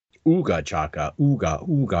Ooga chaka, ooga,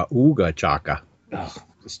 ooga, ooga chaka. Oh,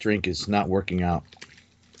 this drink is not working out.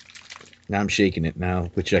 Now I'm shaking it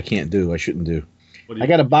now, which I can't do. I shouldn't do. I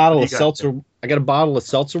got a what bottle do of you got there? seltzer. I got a bottle of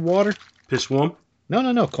seltzer water. Piss warm? No,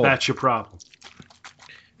 no, no, cold. That's your problem.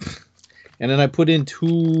 And then I put in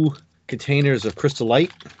 2 containers of Crystal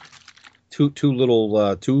Light, two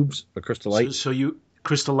little tubes of Crystal Light. So you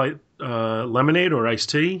Crystal Light lemonade or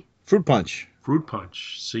iced tea? Fruit punch. Fruit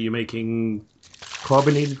punch. So you're making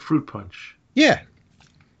carbonated fruit punch. Yeah.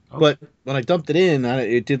 Okay. But when I dumped it in,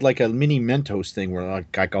 it did like a mini Mentos thing where I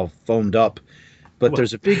got all foamed up. But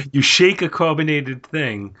there's a big. You shake a carbonated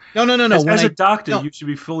thing. No. As a doctor, you should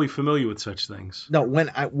be fully familiar with such things. No,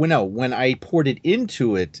 when I poured it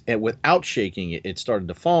into it and without shaking it, it started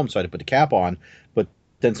to foam. So I had to put the cap on. But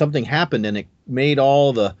then something happened and it made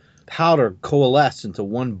all the powder coalesce into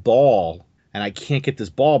one ball, and I can't get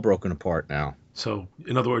this ball broken apart now. So,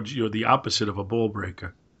 in other words, you're the opposite of a ball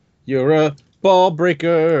breaker. You're a ball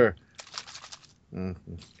breaker.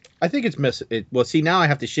 Mm-hmm. I think it's messing. Well, see, now I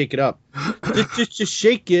have to shake it up. just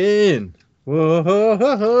shaking. Whoa, ho,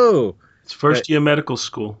 ho, ho. It's first year medical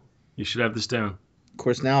school. You should have this down. Of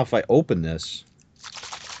course, now if I open this,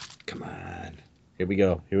 come on. Here we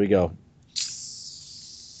go.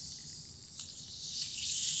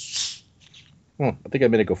 Oh, I think I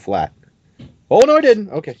made it go flat. Oh no, I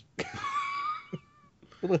didn't. Okay.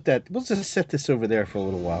 We'll just set this over there for a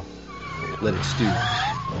little while. Let it stew.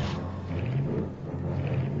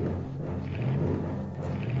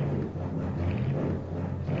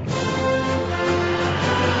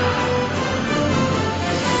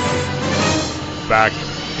 Back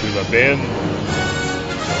to the bin.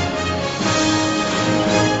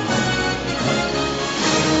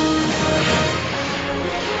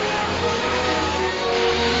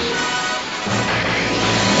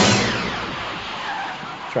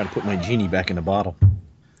 Trying to put my genie back in the bottle.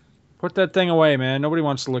 Put that thing away, man. Nobody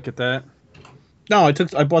wants to look at that. No,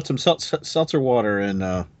 I bought some seltzer water and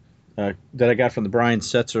that I got from the Brian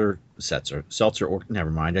Seltzer. Or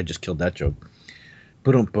never mind, I just killed that joke.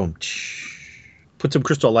 Boom, boom. Put some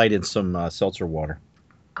Crystal Light in some seltzer water.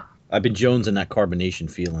 I've been jonesing that carbonation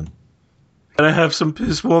feeling. Gotta have some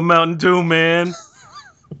piss warm Mountain Dew, man.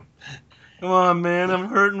 Come on, man. I'm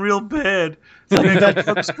hurting real bad. I got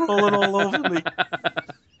bugs crawling all over me.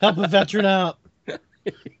 Help a veteran out.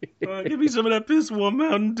 Give me some of that piss warm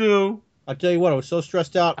Mountain Dew. I'll tell you what, I was so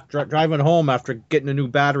stressed out driving home after getting a new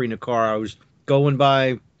battery in the car. I was going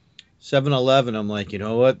by 7-Eleven. I'm like, you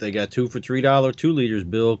know what? They got 2 for $3 2 liters,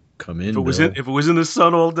 Bill. Come in. If it was in the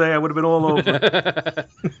sun all day, I would have been all over it.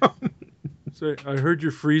 So I heard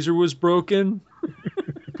your freezer was broken.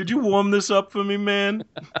 Could you warm this up for me, man?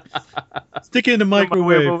 Stick it in the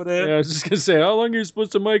microwave over there. Yeah, I was just gonna say, how long are you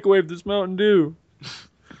supposed to microwave this Mountain Dew?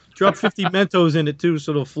 Drop 50 Mentos in it too,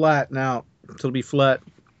 so it'll flatten out. So it'll be flat.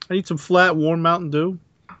 I need some flat, warm Mountain Dew.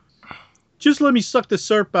 Just let me suck the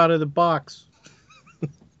syrup out of the box.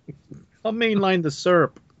 I'll mainline the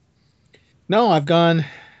syrup. No, I've gone.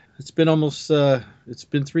 It's been almost. It's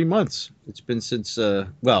been 3 months. It's been since.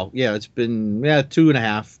 It's been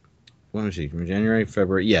 2.5. Let me see. From January,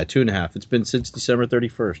 February. Yeah, 2.5. It's been since December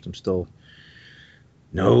 31st. I'm still.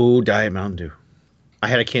 No Diet Mountain Dew. I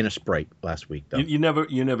had a can of Sprite last week, though. You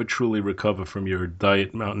never truly recover from your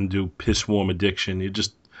Diet Mountain Dew piss warm addiction.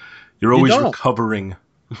 You're always recovering.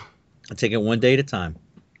 I take it one day at a time.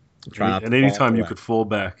 And any time you could fall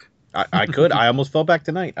back. I could. I almost fell back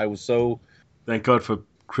tonight. I was so. Thank God for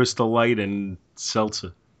Crystal Light and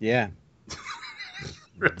seltzer. Yeah.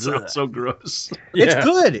 That sounds so gross. Yeah. It's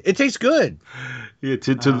good. It tastes good. Yeah,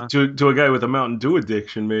 to a guy with a Mountain Dew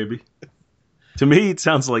addiction, maybe. To me, it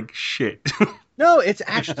sounds like shit. No, it's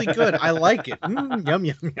actually good. I like it. Yum, yum,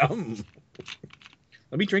 yum.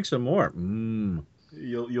 Let me drink some more.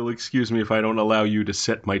 You'll excuse me if I don't allow you to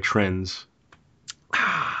set my trends.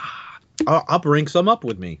 I'll bring some up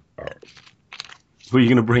with me. What are you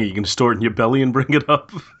going to bring? Are you going to store it in your belly and bring it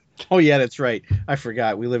up? Oh, yeah, that's right. I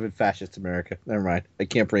forgot. We live in fascist America. Never mind. I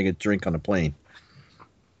can't bring a drink on a plane.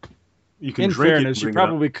 You can in drink fairness, it and you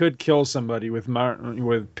probably could kill somebody with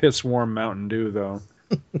piss warm Mountain Dew, though.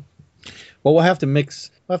 Well, we'll have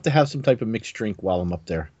to have some type of mixed drink while I'm up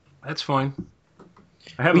there. That's fine.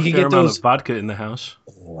 I have a fair amount of vodka in the house.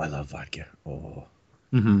 Oh, I love vodka. Oh.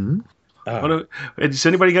 Mm-hmm. Has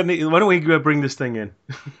anybody got any? Why don't we bring this thing in?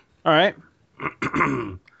 All right.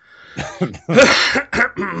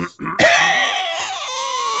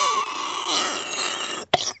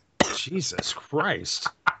 Jesus Christ.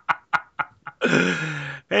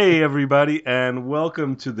 Hey, everybody, and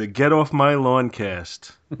welcome to the Get Off My Lawn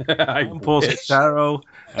cast. I'm Paul Spataro,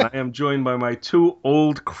 and I am joined by my two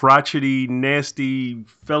old, crotchety, nasty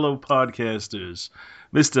fellow podcasters,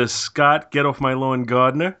 Mr. Scott Get Off My Lawn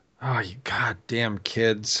Gardner. Oh, you goddamn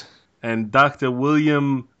kids. And Dr.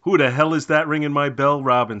 William, who the hell is that ringing my bell,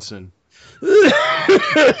 Robinson?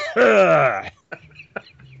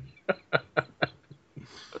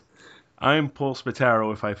 I'm Paul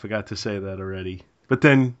Spataro, if I forgot to say that already. But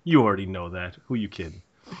then you already know that. Who you kidding?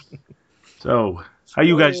 So, how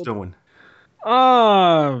you guys doing?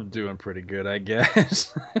 I'm doing pretty good, I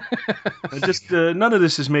guess. None of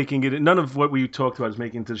this is making it. None of what we talked about is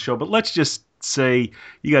making it to the show. But let's just say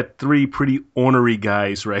you got three pretty ornery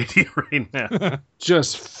guys right here, right now.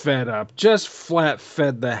 Just fed up. Just flat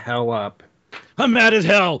fed the hell up. I'm mad as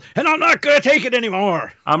hell, and I'm not gonna take it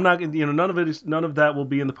anymore. I'm not gonna. None of that will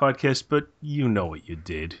be in the podcast. But you know what you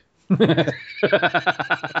did.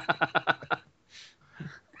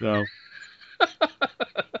 So.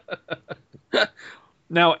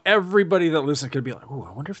 Now everybody that listens could be like, "Oh,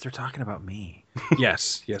 I wonder if they're talking about me."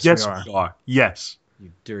 Yes, yes, we are. Yes,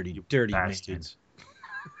 you dirty bastards.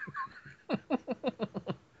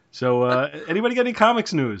 So, anybody got any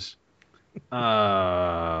comics news? No.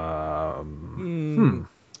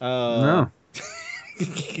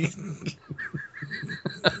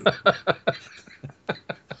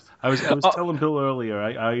 I was telling Bill earlier.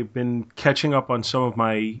 I've been catching up on some of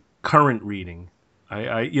my current reading.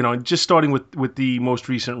 I just starting with the most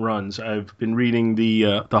recent runs. I've been reading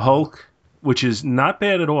the Hulk, which is not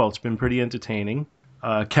bad at all. It's been pretty entertaining.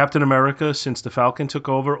 Captain America, since the Falcon took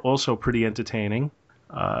over, also pretty entertaining.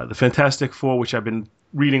 The Fantastic Four, which I've been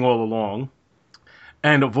reading all along.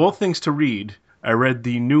 And of all things to read, I read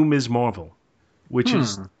the new Ms. Marvel, which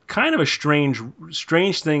is kind of a strange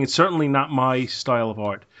thing. It's certainly not my style of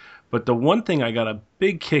art. But the one thing I got a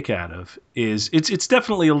big kick out of is it's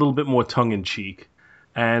definitely a little bit more tongue-in-cheek.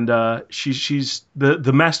 And she's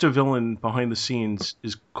the master villain behind the scenes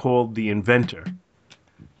is called the Inventor.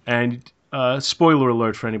 And spoiler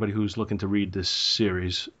alert for anybody who's looking to read this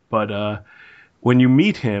series. But when you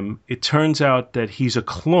meet him, it turns out that he's a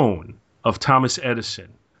clone of Thomas Edison.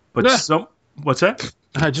 But what's that?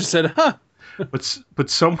 I just said, huh. But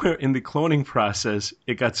somewhere in the cloning process,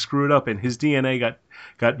 it got screwed up, and his DNA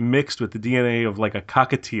got mixed with the DNA of like a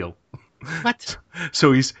cockatiel. What?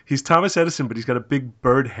 So he's Thomas Edison, but he's got a big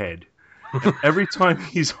bird head. Every time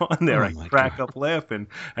he's on there, I crack up laughing.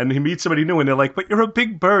 And he meets somebody new, and they're like, "But you're a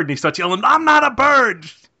big bird," and he starts yelling, "I'm not a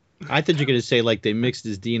bird." I thought you were gonna say like they mixed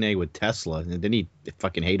his DNA with Tesla, and then he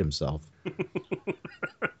fucking hate himself.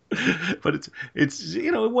 But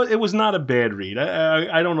it was not a bad read.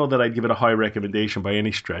 I don't know that I'd give it a high recommendation by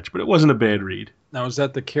any stretch, but it wasn't a bad read. Now, is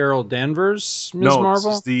that the Carol Danvers Ms.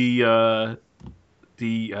 Marvel? No, it's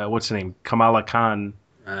the what's her name, Kamala Khan,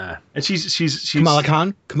 and she's Kamala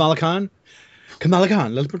Khan.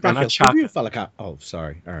 Let's put back Khan. Oh,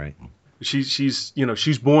 sorry. All right.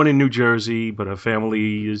 She's born in New Jersey, but her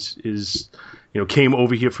family is came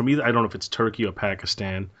over here from either, I don't know if it's Turkey or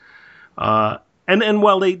Pakistan. And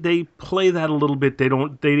while they play that a little bit, they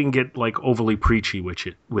didn't get like overly preachy with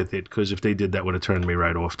it, because if they did, that would have turned me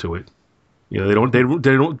right off to it.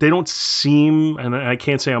 They don't seem, and I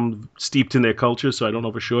can't say I'm steeped in their culture, so I don't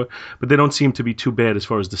know for sure, but they don't seem to be too bad as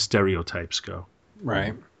far as the stereotypes go.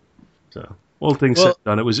 Right. So all things said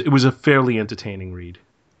and done, it was a fairly entertaining read.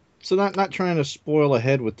 So not trying to spoil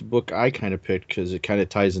ahead with the book I kind of picked, because it kind of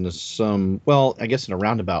ties into some, well, I guess in a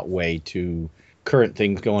roundabout way, to current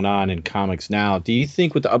things going on in comics now. Do you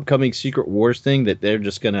think with the upcoming Secret Wars thing that they're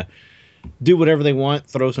just going to do whatever they want,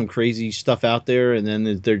 throw some crazy stuff out there, and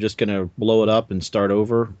then they're just going to blow it up and start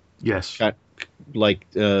over? Yes. Like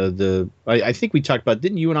I think we talked about,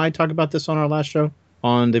 didn't you and I talk about this on our last show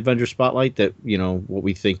on the Avengers Spotlight, that, what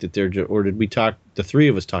we think that they're, or did we talk, the three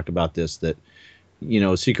of us talk about this, that,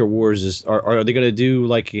 Secret Wars is, are they going to do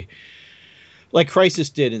like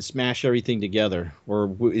Crisis did and smash everything together,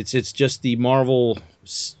 or it's just the Marvel,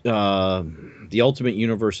 the Ultimate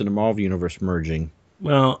Universe and the Marvel Universe merging?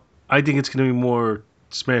 Well, I think it's going to be more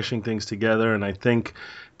smashing things together, and I think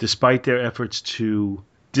despite their efforts to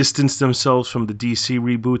distance themselves from the DC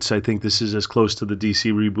reboots, I think this is as close to the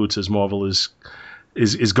DC reboots as Marvel is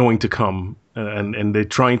going to come, and they're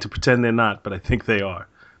trying to pretend they're not, but I think they are.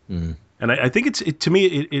 Mm. And I think to me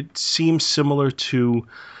it seems similar to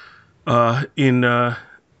in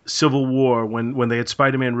Civil War when they had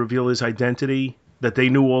Spider-Man reveal his identity, that they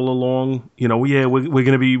knew all along, we're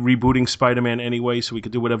going to be rebooting Spider-Man anyway, so we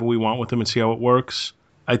could do whatever we want with him and see how it works.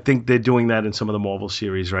 I think they're doing that in some of the Marvel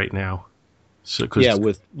series right now. So,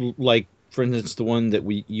 with like for instance, the one that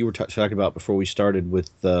you were talking about before we started with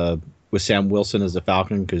Sam Wilson as the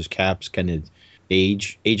Falcon, because Cap's kind of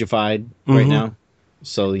ageified right now.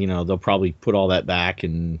 So, they'll probably put all that back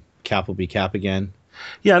and Cap will be Cap again.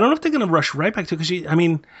 Yeah, I don't know if they're going to rush right back to it,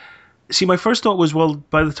 because, see, my first thought was, well,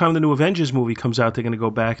 by the time the new Avengers movie comes out, they're going to go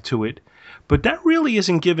back to it. But that really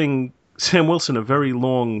isn't giving Sam Wilson a very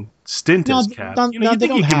long stint as Cap. You think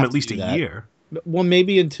you give him at least a year. Well,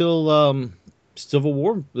 maybe until the Civil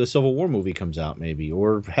War movie comes out, maybe.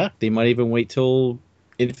 Or, heck, they might even wait till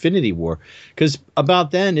Infinity War. Because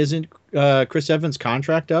about then, isn't Chris Evans'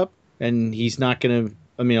 contract up? And he's not going to...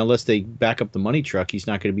 unless they back up the money truck, he's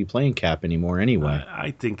not going to be playing Cap anymore anyway.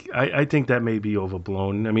 I think that may be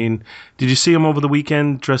overblown. Did you see him over the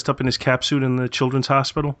weekend dressed up in his Cap suit in the Children's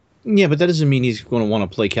Hospital? Yeah, but that doesn't mean he's going to want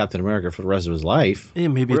to play Captain America for the rest of his life. Yeah,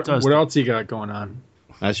 maybe it does. What else he got going on?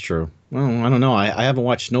 That's true. Well, I don't know. I haven't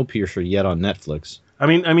watched Snowpiercer yet on Netflix.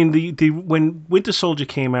 The when Winter Soldier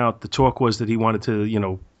came out, the talk was that he wanted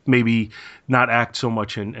to, maybe not act so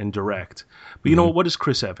much and direct. But what is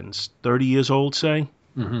Chris Evans? 30 years old, say?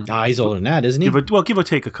 Mm-hmm. He's older than that, isn't he? Give or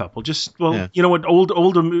take a couple. You know what?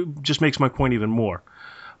 Older just makes my point even more.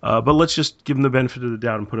 But let's just give him the benefit of the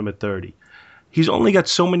doubt and put him at 30. He's only got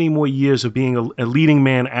so many more years of being a leading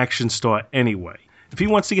man action star anyway. If he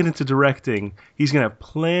wants to get into directing, he's going to have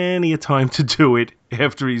plenty of time to do it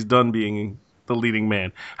after he's done being the leading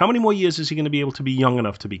man. How many more years is he going to be able to be young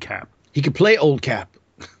enough to be Cap? He could play old Cap.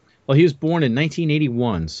 Well, he was born in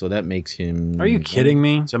 1981, so that makes him... Are you kidding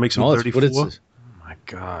me? Does that make him 34? Oh, my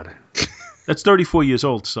God. That's 34 years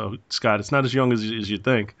old, so, Scott, it's not as young as you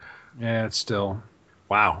think. Yeah, it's still...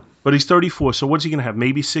 Wow. But he's 34, so what's he going to have?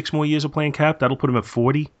 Maybe 6 more years of playing Cap? That'll put him at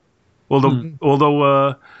 40?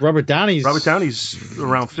 Although Robert Downey's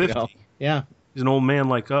around 50. Yeah. He's an old man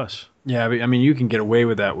like us. Yeah, but, you can get away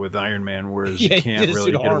with that with Iron Man, whereas you can't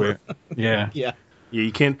really get away. Yeah. Yeah. Yeah,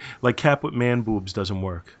 you can't... Like, Cap with man boobs doesn't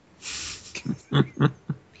work.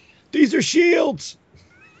 These are shields!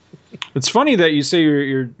 It's funny that you say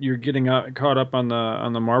you're getting caught up on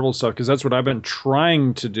the Marvel stuff, because that's what I've been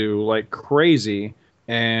trying to do like crazy.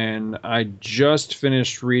 And I just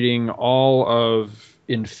finished reading all of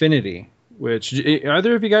Infinity, which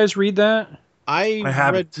either of you guys read that? I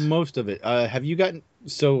read most of it. Have you gotten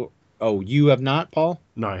you have not, Paul?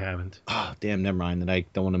 No, I haven't. Oh, damn, never mind. Then I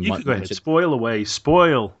don't want to go ahead. Spoil away.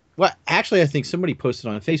 Spoil. Well, actually, I think somebody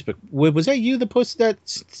posted on Facebook. Was that you that posted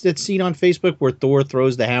that scene on Facebook where Thor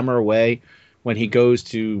throws the hammer away when he goes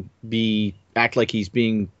to act like he's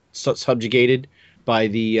being subjugated by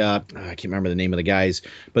the I can't remember the name of the guys,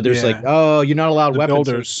 but there's you're not allowed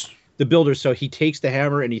weapons. The builders. So he takes the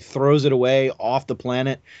hammer and he throws it away off the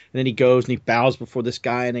planet, and then he goes and he bows before this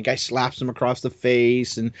guy, and the guy slaps him across the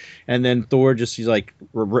face, and then Thor he's like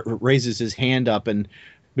raises his hand up, and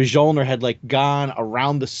Mjolnir had gone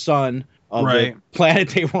around the sun of the planet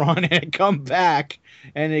they were on and had come back,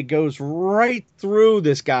 and it goes right through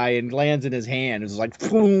this guy and lands in his hand. It's like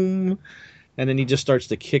boom, and then he just starts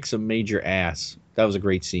to kick some major ass. That was a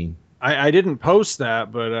great scene. I didn't post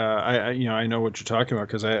that, but I know what you're talking about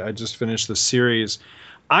because I just finished the series.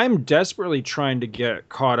 I'm desperately trying to get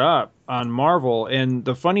caught up on Marvel, and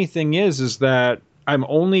the funny thing is that I'm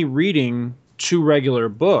only reading 2 regular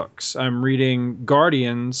books. I'm reading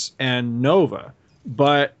Guardians and Nova,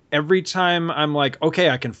 but every time I'm like, okay,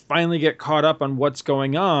 I can finally get caught up on what's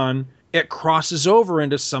going on, it crosses over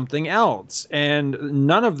into something else. And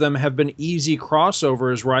none of them have been easy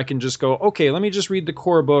crossovers where I can just go, okay, let me just read the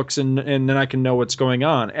core books and then I can know what's going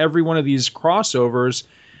on. Every one of these crossovers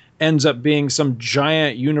ends up being some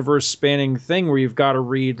giant universe spanning thing where you've got to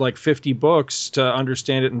read 50 books to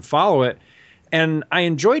understand it and follow it. And I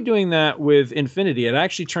enjoyed doing that with Infinity. It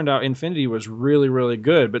actually turned out Infinity was really, really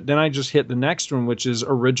good. But then I just hit the next one, which is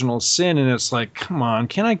Original Sin. And it's like, come on,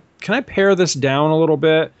 can I pare this down a little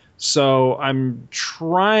bit? So I'm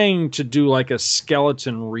trying to do a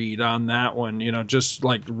skeleton read on that one, just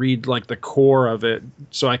read the core of it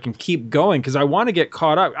so I can keep going because I want to get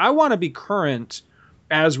caught up. I want to be current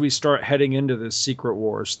as we start heading into this Secret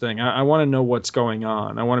Wars thing. I want to know what's going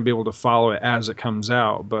on. I want to be able to follow it as it comes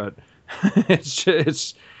out, but it's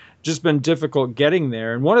just been difficult getting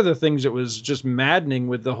there. And one of the things that was just maddening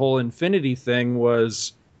with the whole Infinity thing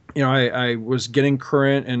was, I was getting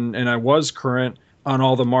current and I was current on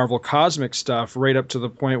all the Marvel Cosmic stuff right up to the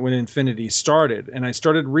point when Infinity started. And I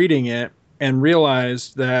started reading it and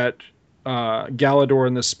realized that Galador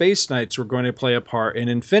and the Space Knights were going to play a part in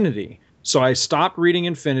Infinity. So I stopped reading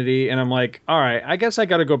Infinity and I'm like, all right, I guess I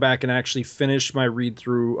got to go back and actually finish my read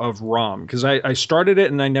through of Rom because I started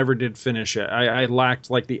it and I never did finish it. I lacked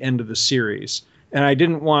the end of the series. and I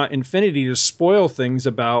didn't want Infinity to spoil things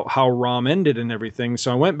about how ROM ended and everything.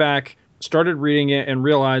 So I went back, started reading it, and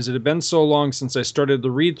realized it had been so long since I started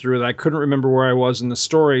the read through that I couldn't remember where I was in the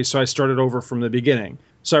story. So I started over from the beginning.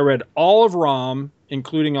 So I read all of ROM,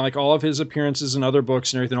 including like all of his appearances in other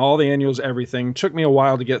books and everything, all the annuals, everything. Took me a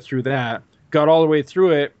while to get through that. Got all the way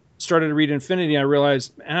through it. Started to read Infinity, I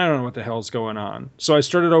realized, I don't know what the hell's going on. So I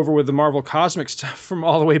started over with the Marvel Cosmic stuff from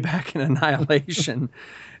all the way back in Annihilation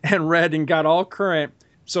and read and got all current.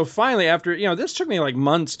 So finally, after, this took me like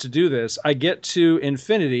months to do this, I get to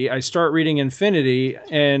Infinity. I start reading Infinity,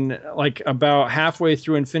 and like about halfway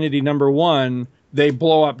through Infinity #1, they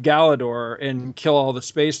blow up Galador and kill all the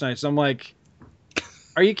Space Knights. I'm like,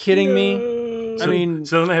 are you kidding me?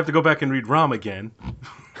 So then I have to go back and read ROM again.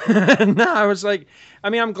 No, I was like,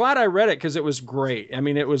 I'm glad I read it because it was great.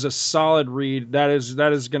 It was a solid read. That is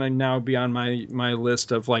going to now be on my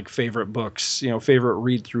list of like favorite books, favorite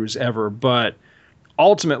read throughs ever. But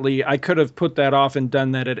ultimately, I could have put that off and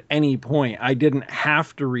done that at any point. I didn't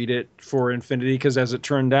have to read it for Infinity because, as it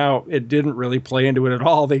turned out, it didn't really play into it at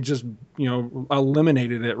all. They just,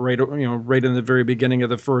 eliminated it right in the very beginning of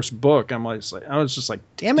the first book. I was just like,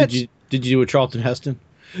 damn it! Did you do a Charlton Heston?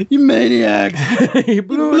 You maniac! He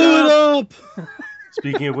blew it up.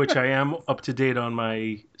 Speaking of which, I am up to date on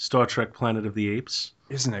my Star Trek Planet of the Apes.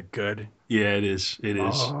 Isn't it good? Yeah, it is. It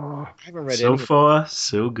is. Oh, I haven't read so far,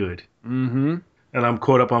 so good. Mm-hmm. And I'm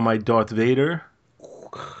caught up on my Darth Vader.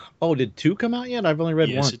 Oh, did 2 come out yet? I've only read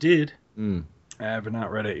 1. Yes, it did. I have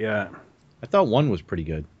not read it yet. I thought 1 was pretty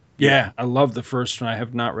good. Yeah, I love the first one. I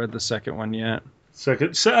have not read the second one yet. So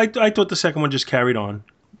I thought the second one just carried on.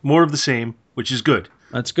 More of the same, which is good.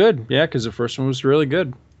 That's good. Yeah, because the first one was really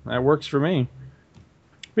good. That works for me.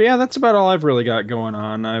 But yeah, that's about all I've really got going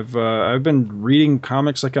on. I've been reading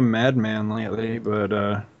comics like a madman lately,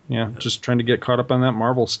 but just trying to get caught up on that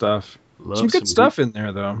Marvel stuff. Some good stuff in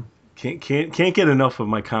there though. Can't get enough of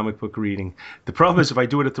my comic book reading. The problem is if I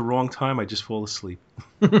do it at the wrong time, I just fall asleep.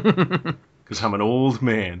 Because I'm an old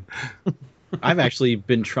man. I've actually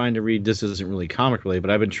been trying to read. This isn't really comic related, but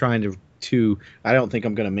I've been trying to. I don't think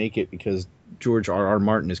I'm going to make it because George R.R.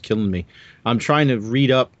 Martin is killing me. I'm trying to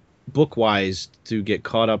read up book-wise to get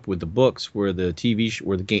caught up with the books where the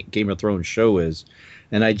where the Game of Thrones show is,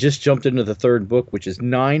 and I just jumped into the 3rd book, which is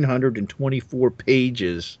 924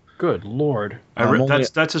 pages. Good Lord!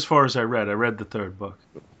 That's as far as I read. I read the 3rd book.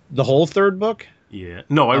 The whole 3rd book? Yeah.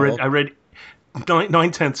 No, I read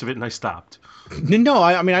 9/10 of it and I stopped. No,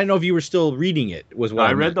 I don't know if you were still reading it.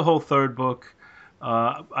 I read the whole 3rd book.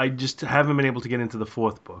 I just haven't been able to get into the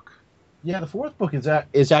 4th book. Yeah, the 4th book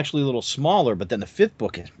is actually a little smaller, but then the 5th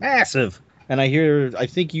book is massive. And I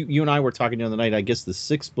think you and I were talking the other night. I guess the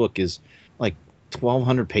 6th book is like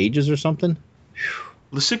 1,200 pages or something.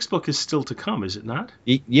 The 6th book is still to come, is it not?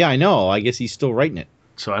 Yeah, I know. I guess he's still writing it.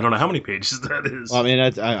 So I don't know how many pages that is.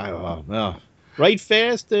 Well, write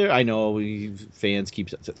faster. I know fans keep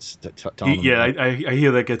telling him. Yeah, I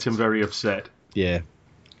hear that gets him very upset. Yeah.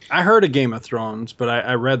 I heard of Game of Thrones, but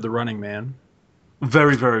I read The Running Man.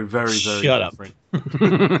 Very, very, very, very Shut different.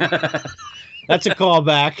 Up. That's a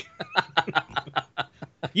callback.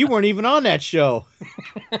 You weren't even on that show.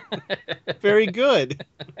 Very good.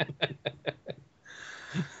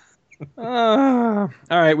 All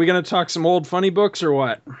right, we going to talk some old funny books or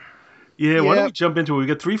what? Yeah, why don't we jump into it? We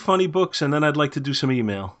got 3 funny books, and then I'd like to do some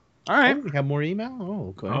email. All right. Oh, we have more email? Oh,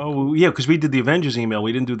 okay. Oh, yeah, because we did the Avengers email.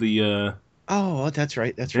 We didn't do the... Oh, that's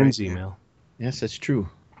right. That's Vin's right. email. Yes, that's true.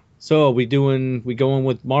 So we going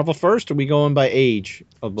with Marvel first, or we going by age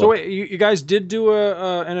of book? So wait, you guys did do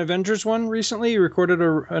an Avengers one recently? You recorded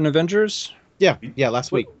an Avengers? Yeah,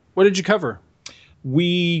 last week. What did you cover?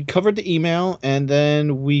 We covered the email, and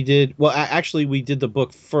then we did... Well, actually, we did the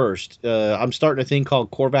book first. I'm starting a thing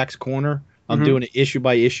called Korvac's Corner. I'm doing it issue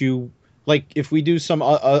by issue. Like, if we do some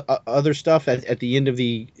other stuff at the end of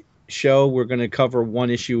the show, we're going to cover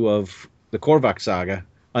one issue of the Korvac saga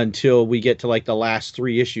until we get to, like, the last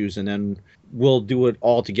 3 issues, and then we'll do it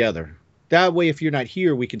all together. That way, if you're not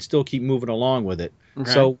here, we can still keep moving along with it. Okay.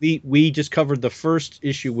 So we just covered the first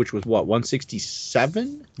issue, which was,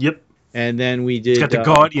 167? Yep. And then we did... It's got the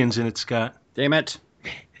Guardians in it, Scott. Damn it.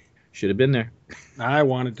 Should have been there. I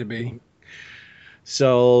wanted to be.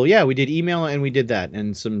 So, yeah, we did email and we did that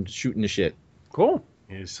and some shooting the shit. Cool.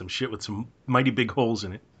 Yeah, some shit with some mighty big holes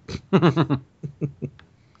in it.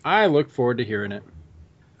 I look forward to hearing it.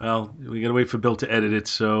 Well, we got to wait for Bill to edit it,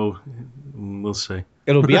 so we'll see.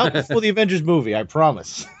 It'll be out before the Avengers movie, I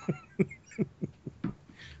promise.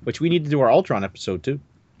 Which we need to do our Ultron episode, too.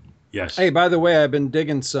 Yes. Hey, by the way, I've been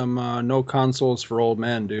digging some No Consoles for Old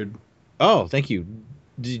Men, dude. Oh, thank you.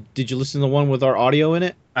 Did you listen to the one with our audio in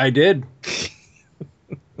it? I did.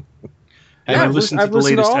 And Yeah, I listen to I've the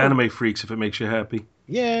listened to latest all of them. Anime Freaks if it makes you happy.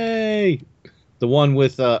 Yay! The one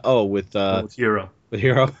with With Hero. with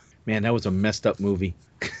Hero. Man, that was a messed up movie.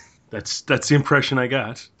 That's the impression I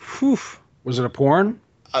got. Whew. Was it a porn?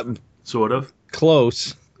 Sort of.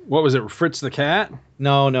 Close. What was it? Fritz the Cat?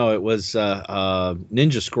 No, it was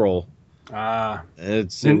Ninja Scroll. Ah, It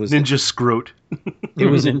was Ninja Scroat. it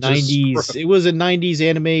was a Ninja 90s. Scroll. It was a 90s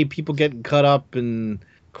anime. People getting cut up and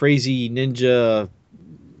crazy ninja.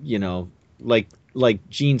 You know, like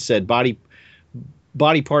Gene said, body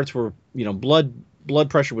parts were blood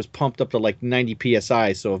pressure was pumped up to like 90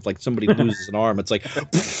 psi. So if like somebody loses an arm, it's like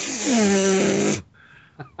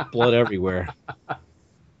blood everywhere.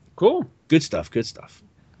 cool. Good stuff. Good stuff.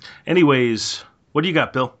 Anyways, what do you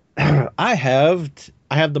got, Bill? I have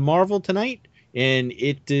the Marvel tonight, and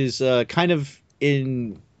it is kind of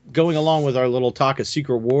in going along with our little talk of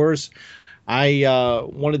Secret Wars. I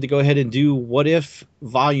wanted to go ahead and do What If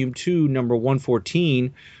Volume 2, number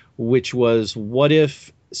 114, which was What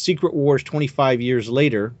If Secret Wars 25 years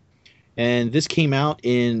later. And this came out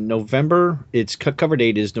in November. Its cover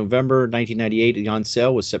date is November 1998. The on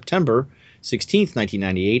sale was September 16th,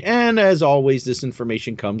 1998. And as always, this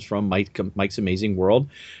information comes from Mike's Amazing World.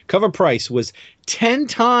 Cover price was 10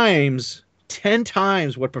 times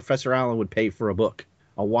what Professor Allen would pay for a book.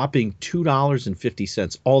 A whopping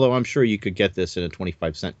 $2.50. Although I'm sure you could get this in a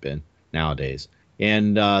 25-cent bin nowadays.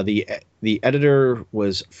 And the editor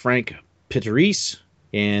was Frank Pittarese.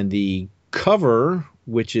 And the cover,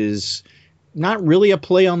 which is not really a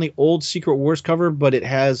play on the old Secret Wars cover, but it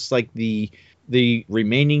has like the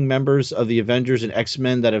remaining members of the Avengers and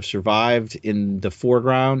X-Men that have survived in the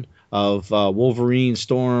foreground of Wolverine,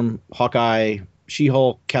 Storm, Hawkeye,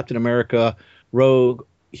 She-Hulk, Captain America, Rogue,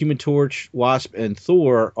 Human Torch, Wasp, and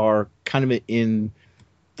Thor are kind of in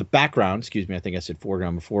the background. Excuse me, I think I said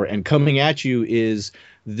foreground before. And coming at you is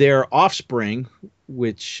their offspring,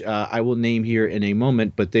 which I will name here in a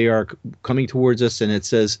moment, but they are coming towards us, and it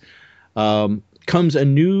says, comes a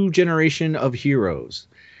new generation of heroes.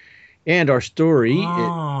 And our story...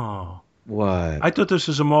 what? I thought this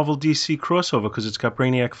was a Marvel DC crossover because it's got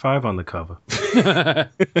Brainiac 5 on the cover.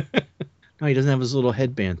 No, he doesn't have his little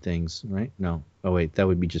headband things, right? No. Oh, wait, that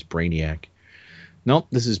would be just Brainiac. Nope,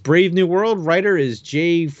 this is Brave New World. Writer is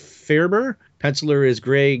Jay Faerber. Penciler is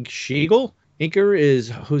Greg Schiegel. Inker is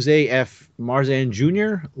Jose F. Marzan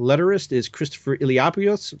Jr. Letterist is Christopher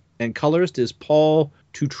Iliopoulos. And colorist is Paul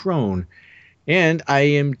Tutrone. And I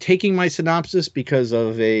am taking my synopsis because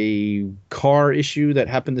of a car issue that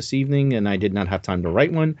happened this evening, and I did not have time to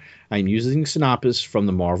write one. I'm using synopsis from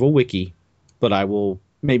the Marvel Wiki, but I will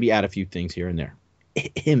maybe add a few things here and there.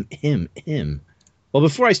 Him. Well,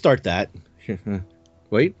 before I start that,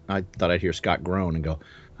 wait, I thought I'd hear Scott groan and go,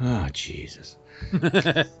 oh, Jesus.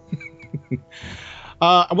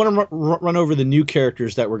 I want to run over the new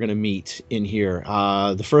characters that we're going to meet in here.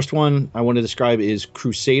 The first one I want to describe is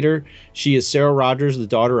Crusader. She is Sarah Rogers, the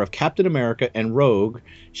daughter of Captain America and Rogue.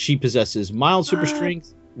 She possesses mild super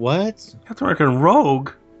strength. What? Captain America and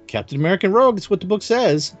Rogue? Captain America and Rogue. That's what the book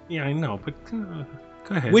says. Yeah, I know, but go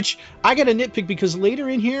ahead. Which I got a nitpick because later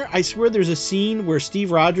in here, I swear there's a scene where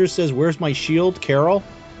Steve Rogers says, "Where's my shield, Carol?"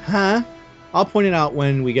 Huh? I'll point it out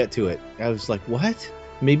when we get to it. I was like, what?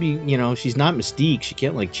 Maybe, she's not Mystique. She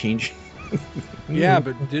can't, change. Yeah,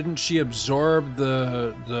 but didn't she absorb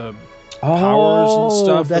the powers and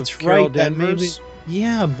stuff? That's of Carol right. That Danvers?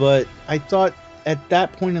 yeah, but I thought at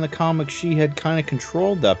that point in the comic she had kind of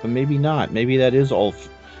controlled that, but maybe not. Maybe that is all.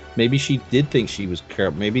 Maybe she did think she was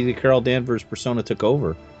Carol. Maybe the Carol Danvers persona took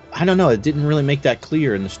over. I don't know. It didn't really make that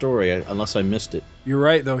clear in the story, unless I missed it. You're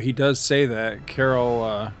right, though. He does say that.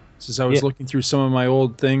 Carol says, I was looking through some of my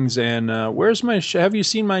old things, and where's my... have you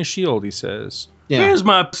seen my shield, he says. Yeah. Where's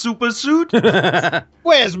my super suit?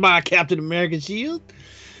 Where's my Captain America shield?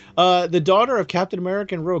 The daughter of Captain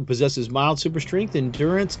America and Rogue possesses mild super strength,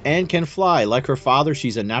 endurance, and can fly. Like her father,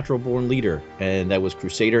 she's a natural-born leader, and that was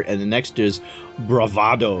Crusader. And the next is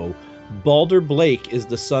Bravado. Balder Blake is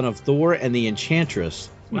the son of Thor and the Enchantress.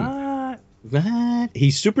 What?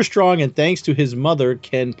 He's super strong, and thanks to his mother,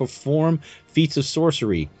 can perform feats of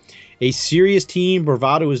sorcery. A serious team,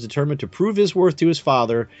 Bravado is determined to prove his worth to his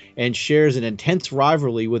father and shares an intense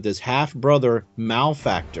rivalry with his half-brother,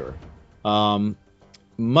 Malfactor.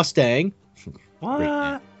 Mustang. What?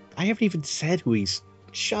 I haven't even said who he's...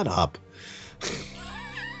 Shut up.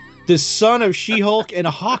 The son of She-Hulk and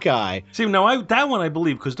Hawkeye. See, now that one I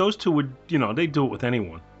believe, because those two would, they do it with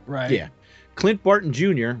anyone. Right. Yeah. Clint Barton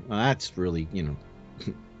Jr. Well, that's really,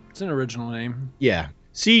 It's an original name. Yeah.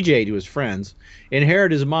 CJ to his friends,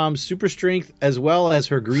 inherit his mom's super strength as well as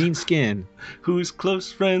her green skin. Whose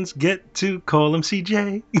close friends get to call him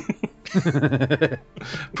CJ.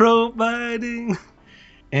 Providing.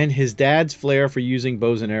 And his dad's flair for using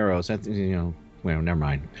bows and arrows. That's, well, never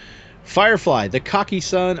mind. Firefly, the cocky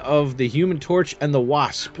son of the Human Torch and the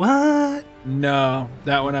Wasp. What? No,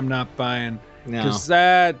 that one I'm not buying. No. Because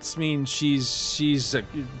that means she's a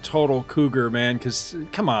total cougar, man. Because,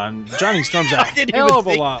 come on, Johnny Storm's a hell of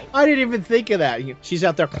a lot. I didn't even think of that. She's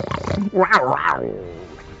out there.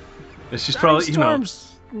 She's Johnny probably,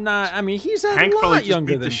 Storm's not, I mean, he's a Hank lot probably just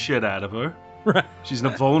younger beat than... the shit out of her. Right. She's in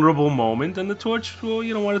a vulnerable moment, and the Torch,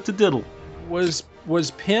 wanted to diddle. Was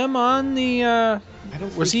Pym on the,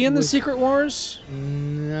 was he in the Secret Wars?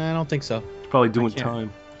 I don't think so. He's probably doing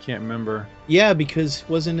time. Can't remember. Yeah, because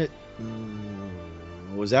wasn't it...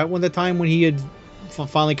 was that the time when he had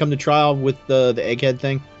finally come to trial with the egghead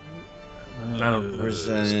thing? I don't know.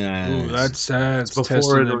 That's before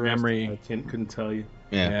testing the the memory. I couldn't tell you.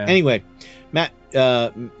 Yeah. Anyway,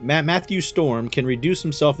 Matthew Storm can reduce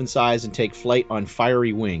himself in size and take flight on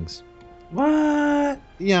fiery wings. What?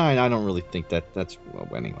 Yeah, I don't really think that's... Well,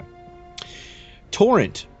 anyway.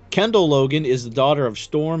 Torrent. Kendall Logan is the daughter of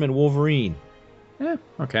Storm and Wolverine. Yeah,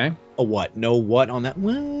 okay. A what? No what on that?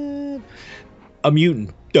 What? A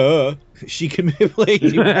mutant. Duh. She can manipulate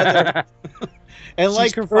the weather. And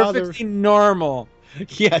like her father... perfectly normal.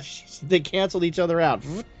 Yeah, they canceled each other out.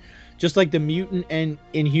 Just like the mutant and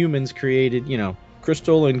Inhumans created,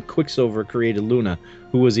 Crystal and Quicksilver created Luna,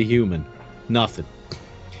 who was a human. Nothing.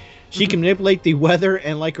 She can manipulate the weather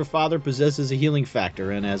and, like her father, possesses a healing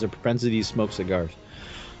factor and has a propensity to smoke cigars.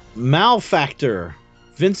 Malfactor.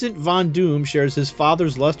 Vincent Von Doom shares his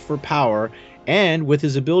father's lust for power and, with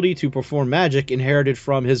his ability to perform magic inherited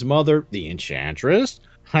from his mother, the Enchantress.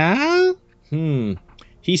 Huh?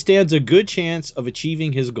 He stands a good chance of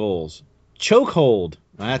achieving his goals. Chokehold.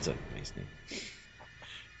 That's a nice name.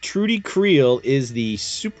 Trudy Creel is the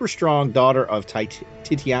super strong daughter of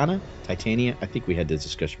Titania. I think we had this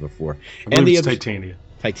discussion before. And the Titania.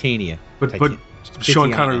 Titania. But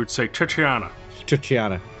Sean Connery would say Titiana.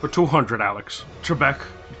 Titiana. For 200, Alex. Trebek.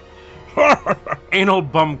 Anal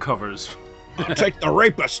bum covers. Take the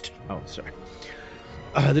rapist. Oh, sorry.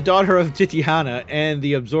 The daughter of Titiana and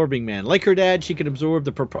the Absorbing Man. Like her dad, she can absorb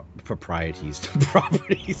the properties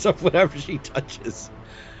of whatever she touches.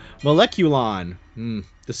 Moleculon.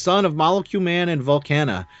 The son of Molecule Man and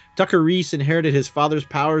Volcana. Tucker Reese inherited his father's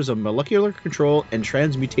powers of molecular control and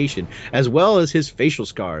transmutation, as well as his facial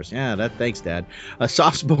scars. Yeah, thanks, Dad. A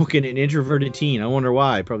soft-spoken and introverted teen. I wonder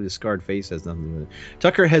why. Probably the scarred face has nothing with it.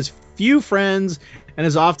 Tucker has few friends and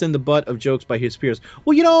is often the butt of jokes by his peers.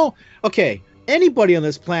 Well, okay, anybody on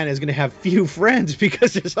this planet is going to have few friends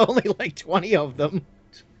because there's only like 20 of them.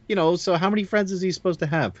 So how many friends is he supposed to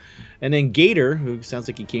have? And then Gator, who sounds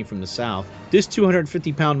like he came from the south. This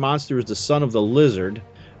 250-pound monster is the son of the Lizard,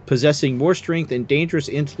 possessing more strength and dangerous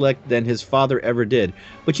intellect than his father ever did.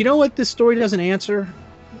 But you know what this story doesn't answer?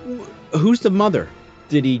 Who's the mother?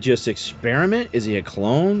 Did he just experiment? Is he a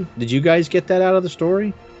clone? Did you guys get that out of the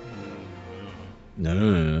story?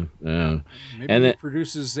 No. Maybe And it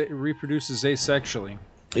reproduces asexually.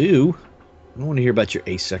 Ew. I don't want to hear about your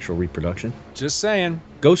asexual reproduction. Just saying.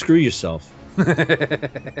 Go screw yourself.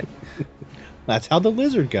 That's how the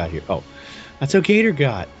Lizard got here. Oh, that's how Gator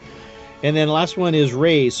got. And then last one is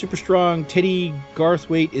Ray. Super strong Teddy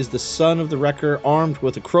Garthwaite is the son of the Wrecker, armed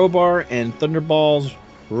with a crowbar and Thunderball's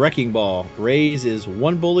wrecking ball. Ray's is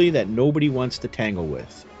one bully that nobody wants to tangle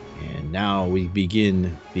with. And now we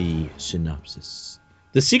begin the synopsis.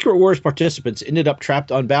 The Secret Wars participants ended up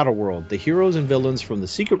trapped on Battleworld. The heroes and villains from the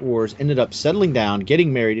Secret Wars ended up settling down,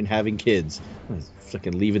 getting married, and having kids.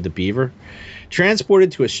 Fucking Leave It to Beaver.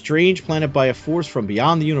 Transported to a strange planet by a force from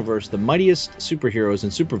beyond the universe, the mightiest superheroes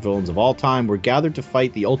and supervillains of all time were gathered to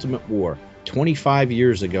fight the ultimate war. 25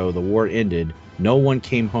 years ago, the war ended. No one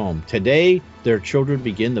came home. Today, their children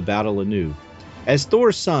begin the battle anew. As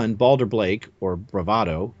Thor's son, Balder Blake, or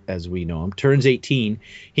Bravado, as we know him, turns 18,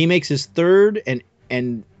 he makes his third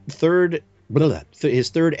annual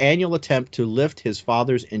attempt to lift his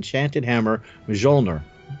father's enchanted hammer, Mjolnir,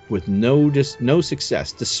 with no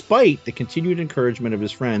success, despite the continued encouragement of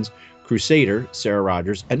his friends, Crusader, Sarah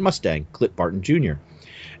Rogers, and Mustang, Clint Barton Jr.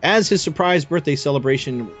 As his surprise birthday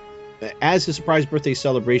celebration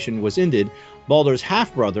was ended, Balder's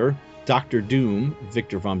half-brother, Dr. Doom,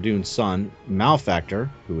 Victor Von Doom's son, Malfactor,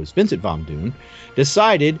 who was Vincent Von Doom,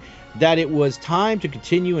 decided that it was time to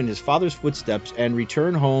continue in his father's footsteps and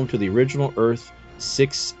return home to the original Earth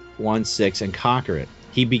 616 and conquer it.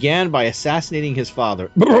 He began by assassinating his father,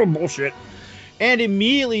 bullshit, and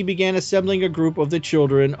immediately began assembling a group of the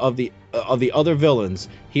children of the other villains.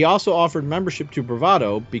 He also offered membership to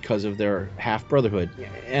Bravado because of their half-brotherhood.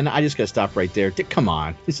 And I just got to stop right there. Come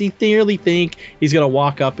on. Does he really think he's going to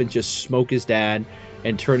walk up and just smoke his dad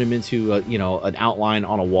and turn him into an outline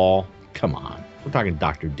on a wall? Come on. We're talking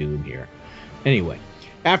Dr. Doom here. Anyway,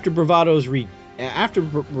 after Bravado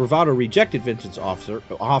rejected Vincent's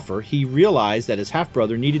offer, he realized that his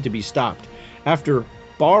half-brother needed to be stopped. After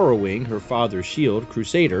borrowing her father's shield,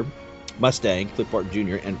 Crusader, Mustang, Cliff Barton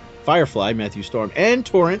Jr., and Firefly, Matthew Storm, and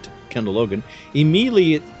Torrent, Kendall Logan,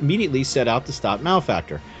 immediately set out to stop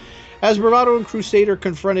Malefactor. As Bravado and Crusader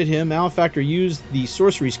confronted him, Malefactor used the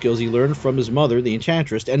sorcery skills he learned from his mother, the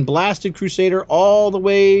Enchantress, and blasted Crusader all the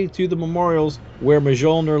way to the memorials where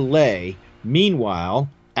Mjolnir lay. Meanwhile,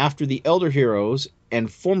 after the Elder Heroes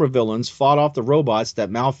and former villains fought off the robots that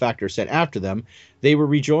Malefactor sent after them, they were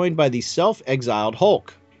rejoined by the self-exiled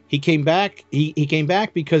Hulk. He came back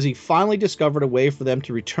because he finally discovered a way for them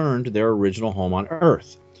to return to their original home on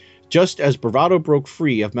Earth. Just as Bravado broke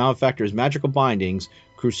free of Malefactor's magical bindings,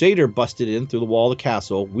 Crusader busted in through the wall of the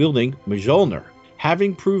castle, wielding Mjolnir,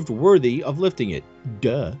 having proved worthy of lifting it.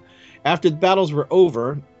 Duh. After the battles were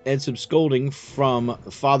over, and some scolding from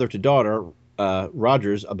father to daughter,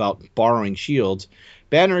 Rogers, about borrowing shields,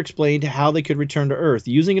 Banner explained how they could return to Earth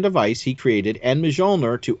using a device he created and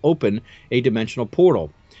Mjolnir to open a dimensional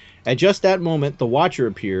portal. At just that moment, the Watcher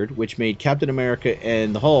appeared, which made Captain America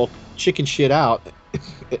and the Hulk chicken shit out,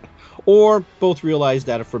 or both realized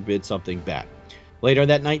that it forbid something bad. Later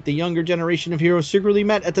that night, the younger generation of heroes secretly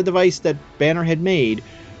met at the device that Banner had made.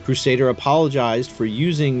 Crusader apologized for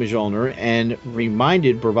using Mjolnir and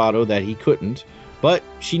reminded Bravado that he couldn't, but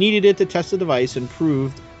she needed it to test the device and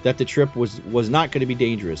proved that the trip was not going to be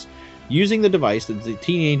dangerous. Using the device, the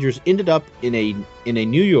teenagers ended up in a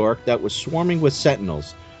New York that was swarming with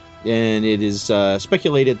Sentinels, and it is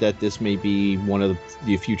speculated that this may be one of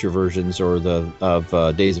the future versions or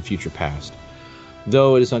of Days of Future Past,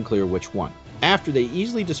 though it is unclear which one. After they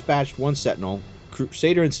easily dispatched one Sentinel,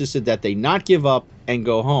 Crusader insisted that they not give up and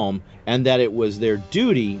go home, and that it was their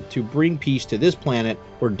duty to bring peace to this planet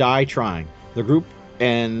or die trying. The group,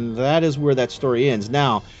 and that is where that story ends.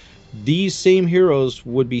 Now, these same heroes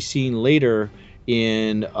would be seen later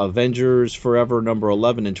in Avengers Forever number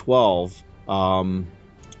 11 and 12,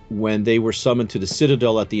 when they were summoned to the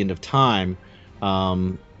Citadel at the end of time.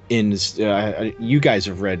 You guys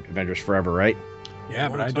have read Avengers Forever, right? Yeah,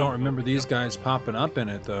 but I don't remember these guys popping up in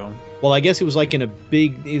it, though. Well, I guess it was like in a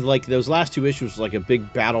big, like those last two issues, like a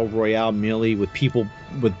big battle royale melee with people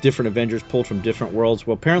with different Avengers pulled from different worlds.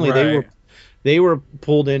 Well, apparently they were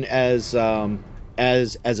pulled in as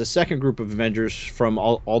a second group of Avengers from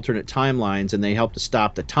alternate timelines, and they helped to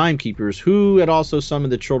stop the Timekeepers, who had also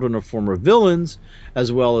summoned the children of former villains,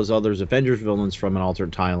 as well as others Avengers villains from an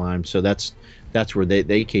alternate timeline. So that's where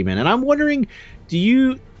they came in. And I'm wondering,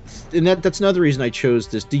 and that's another reason I chose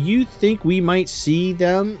this. Do you think we might see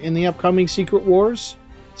them in the upcoming Secret Wars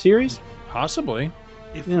series? Possibly.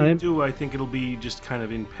 If we do, I think it'll be just kind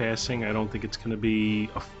of in passing. I don't think it's going to be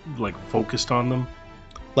focused on them.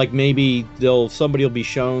 Like maybe somebody will be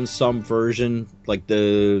shown some version, like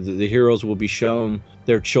the heroes will be shown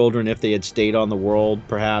their children if they had stayed on the world,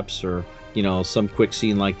 perhaps, or some quick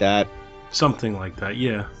scene like that. Something like that,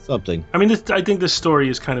 yeah. Something. I mean, I think this story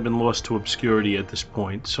has kind of been lost to obscurity at this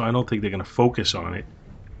point, so I don't think they're going to focus on it.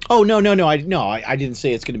 Oh, no. I didn't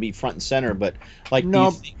say it's going to be front and center, but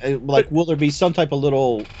will there be some type of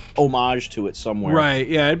little homage to it somewhere? Right.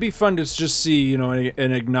 Yeah, it'd be fun to just see,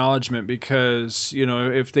 an acknowledgement, because,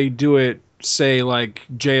 if they do it, say, like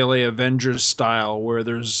JLA Avengers style, where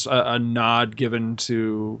there's a nod given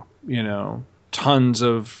to, tons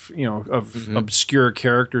of obscure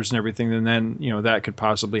characters and everything, then that could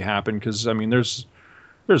possibly happen, because I mean there's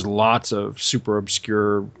lots of super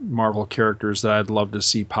obscure Marvel characters that I'd love to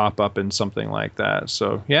see pop up in something like that.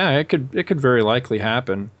 So yeah, it could very likely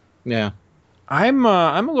happen. Yeah, I'm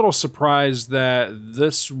a little surprised that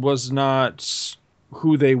this was not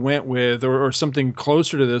who they went with, or something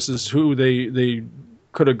closer to this is who they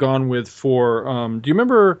could have gone with for. Do you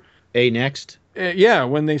remember Next? Yeah,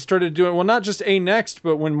 when they started doing, well, not just Next,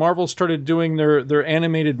 but when Marvel started doing their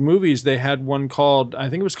animated movies, they had one called, I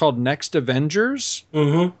think it was called Next Avengers.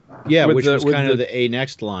 Mm-hmm. Yeah, which was kind of the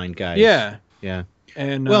Next line guys. Yeah.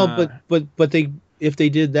 And but if they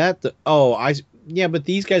did that, but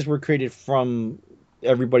these guys were created from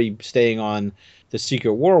everybody staying on the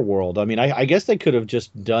Secret War world. I mean, I guess they could have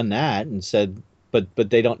just done that and said, but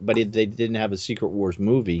they don't. But they didn't have a Secret Wars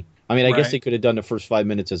movie. I mean, I guess they could have done the first 5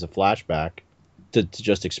 minutes as a flashback to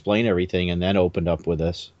just explain everything, and then opened up with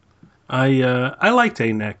this. I liked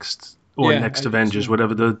Next. or Yeah, Next I did Avengers, too.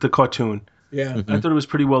 whatever the cartoon. Yeah. Mhm. I thought it was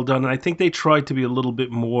pretty well done, and I think they tried to be a little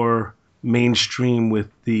bit more mainstream with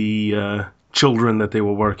the children that they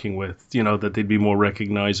were working with. That they'd be more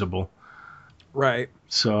recognizable. Right.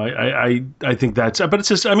 So I think that's, but it's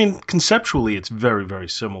just, I mean, conceptually, it's very, very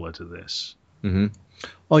similar to this. Mm-hmm.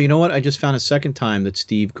 Oh, you know what? I just found a second time that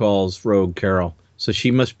Steve calls Rogue Carol. So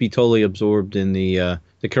she must be totally absorbed in the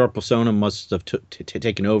Carol persona must have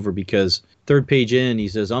taken over, because third page in, he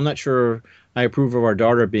says, "I'm not sure I approve of our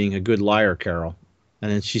daughter being a good liar, Carol."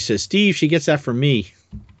 And then she says, "Steve, she gets that from me."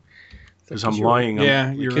 Because I'm lying.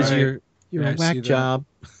 Yeah, you're Because right. you're Yeah, a I see whack that. job.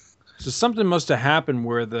 So something must have happened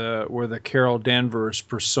where the Carol Danvers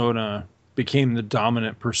persona became the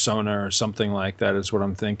dominant persona or something like that is what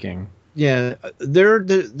I'm thinking. Yeah,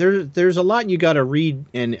 there's a lot you got to read,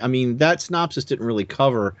 and I mean that synopsis didn't really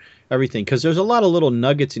cover everything, because there's a lot of little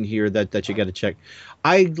nuggets in here that you got to check.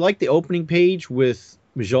 I like the opening page with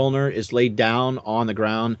Mjolnir is laid down on the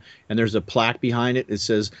ground, and there's a plaque behind it. It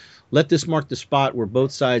says, "Let this mark the spot where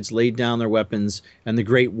both sides laid down their weapons and the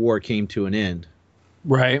Great War came to an end."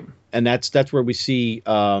 Right. And that's where we see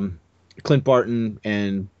Clint Barton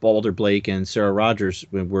and Balder Blake and Sarah Rogers,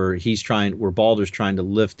 where Balder's trying to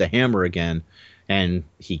lift the hammer again, and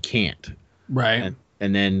he can't. Right.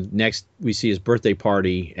 And then next we see his birthday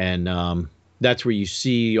party, and that's where you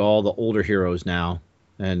see all the older heroes now.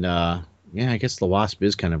 And yeah, I guess the Wasp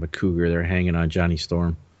is kind of a cougar. They're hanging on Johnny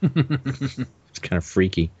Storm. It's kind of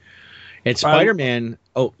freaky. And Spider-Man.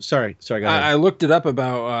 Oh, sorry. Go ahead. I looked it up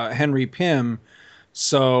about Henry Pym.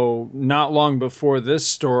 So not long before this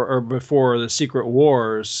story, or before the Secret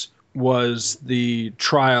Wars, was the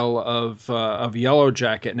trial of Yellow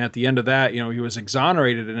Jacket, and at the end of that, he was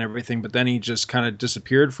exonerated and everything, but then he just kind of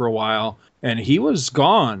disappeared for a while, and he was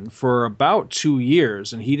gone for about 2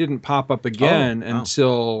 years, and he didn't pop up again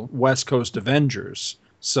until West Coast Avengers.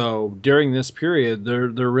 So during this period, there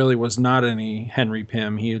really was not any Henry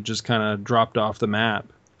Pym. He had just kind of dropped off the map.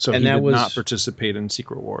 So he did not participate in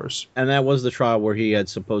Secret Wars. And that was the trial where he had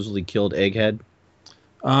supposedly killed Egghead.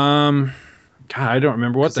 God, I don't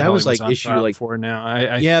remember what the hell was he was like on issue trial like for now.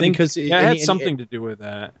 I yeah, think because it had something to do with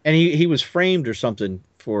that. And he was framed or something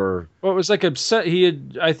for. Well, it was like upset.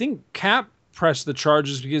 I think Cap pressed the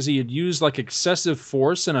charges because he had used like excessive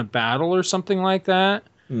force in a battle or something like that.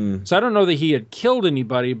 So I don't know that he had killed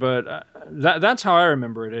anybody, but that's how I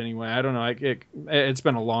remember it anyway. I don't know. It's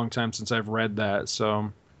been a long time since I've read that,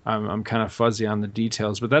 so I'm kind of fuzzy on the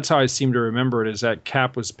details, but that's how I seem to remember it, is that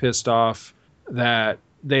Cap was pissed off that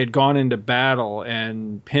they had gone into battle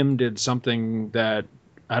and Pym did something that,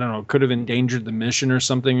 I don't know, could have endangered the mission or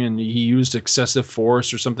something, and he used excessive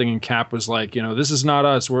force or something, and Cap was like, this is not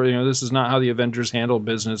us. This is not how the Avengers handle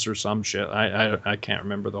business or some shit. I can't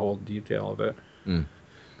remember the whole detail of it.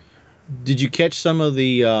 Did you catch some of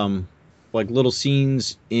the like little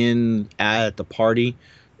scenes at the party?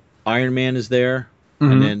 Iron Man is there.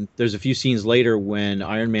 Mm-hmm. And then there's a few scenes later when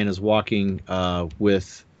Iron Man is walking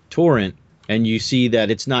with Torrent, and you see that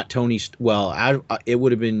it's not Tony. It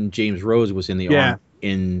would have been James Rhodes was in the armor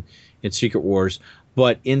in Secret Wars,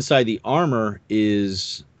 but inside the armor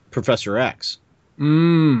is Professor X.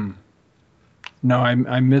 No,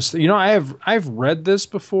 I missed. I've read this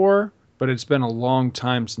before, but it's been a long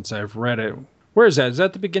time since I've read it. Where is that? Is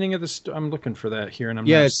that the beginning of the? I'm looking for that here, and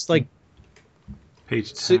it's like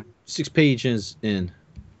page 6 pages in.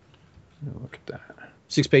 Look at that.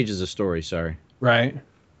 6 pages of story. Sorry. Right.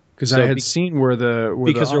 Because I had seen where they're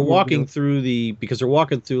walking through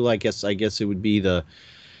like I guess it would be the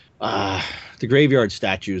graveyard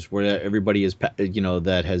statues where everybody is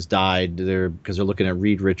that has died there, because they're looking at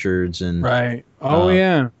Reed Richards and right.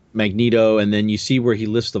 Yeah. Magneto, and then you see where he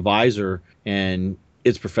lifts the visor and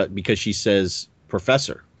it's because she says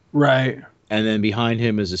Professor. Right. And then behind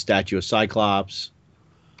him is a statue of Cyclops.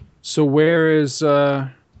 So where's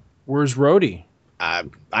Rhodey? I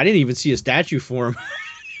didn't even see a statue for him.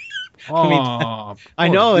 I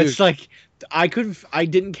know, dude. it's like I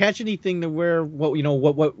didn't catch anything to where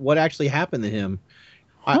what actually happened to him.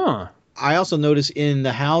 I also noticed in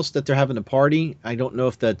the house that they're having a party. I don't know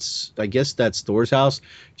if I guess that's Thor's house. Do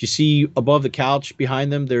you see above the couch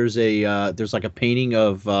behind them? There's like a painting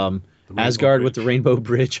of Asgard with the rainbow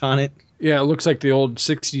bridge on it. Yeah, it looks like the old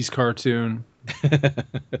 '60s cartoon.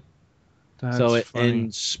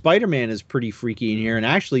 And Spider-Man is pretty freaky in here. And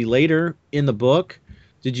actually later in the book,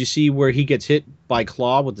 did you see where he gets hit by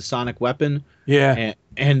Claw with the sonic weapon? Yeah.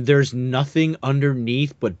 And there's nothing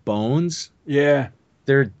underneath but bones. Yeah.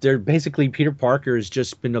 They're basically, Peter Parker has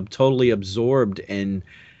just been totally absorbed and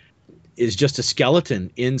is just a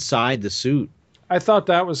skeleton inside the suit. I thought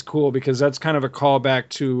that was cool because that's kind of a callback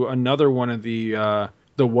to another one of the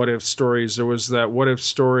the What If stories. There was that What If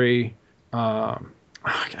story. I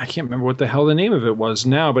can't remember what the hell the name of it was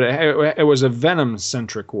now, but it was a Venom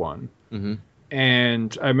centric one. Mm-hmm.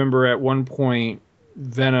 And I remember at one point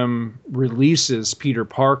Venom releases Peter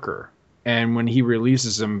Parker. And when he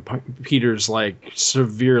releases him, Peter's like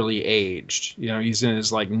severely aged. You know, he's in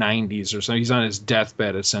his like 90s or so. He's on his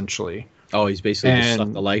deathbed essentially. Oh, he's basically just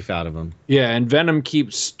sucked the life out of him. Yeah, and Venom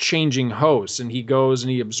keeps changing hosts, and he goes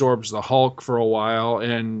and he absorbs the Hulk for a while,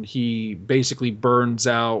 and he basically burns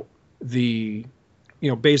out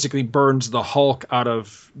basically burns the Hulk out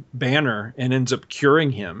of Banner and ends up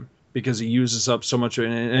curing him because he uses up so much,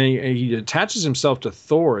 and he attaches himself to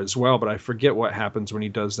Thor as well, but I forget what happens when he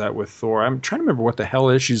does that with Thor. I'm trying to remember what the hell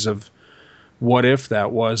issues of What If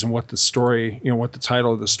that was and what the story, what the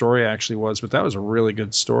title of the story actually was, but that was a really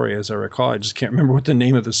good story as I recall. I just can't remember what the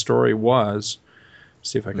name of the story was.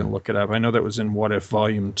 See if I can look it up. I know that was in What If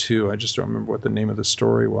Volume 2. I just don't remember what the name of the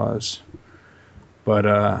story was. But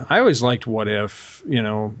I always liked What If,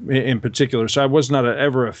 in particular. So I was not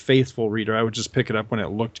ever a faithful reader. I would just pick it up when it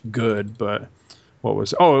looked good. But it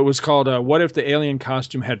was called What If the Alien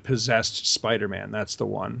Costume Had Possessed Spider-Man? That's the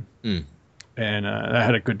one. And that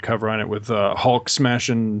had a good cover on it with Hulk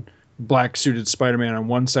smashing black suited Spider-Man on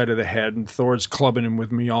one side of the head and Thor's clubbing him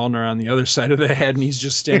with Mjolnir on the other side of the head. And he's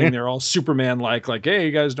just standing there all Superman-like, hey,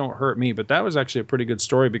 you guys don't hurt me. But that was actually a pretty good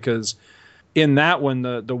story because in that one,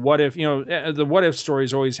 the What If, the What If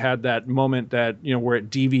stories always had that moment that, where it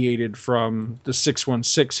deviated from the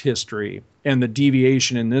 616 history. And the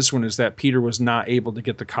deviation in this one is that Peter was not able to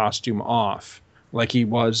get the costume off like he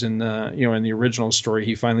was in the, in the original story.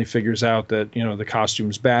 He finally figures out that, the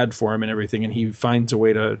costume's bad for him and everything. And he finds a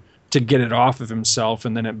way to get it off of himself.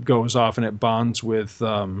 And then it goes off and it bonds with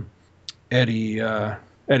Eddie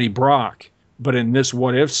Brock. But in this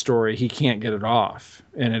What If story, he can't get it off.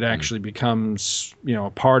 And it actually becomes, a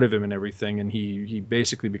part of him and everything. And he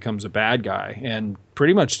basically becomes a bad guy and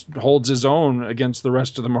pretty much holds his own against the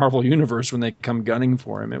rest of the Marvel Universe when they come gunning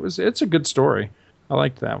for him. It's a good story. I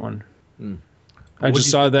liked that one. I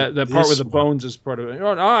just saw that part with the bones as part of it.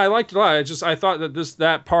 Oh, I liked it a lot. I thought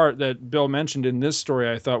that part that Bill mentioned in this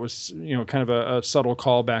story, I thought was, kind of a subtle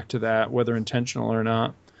callback to that, whether intentional or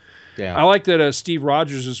not. Yeah. I like that Steve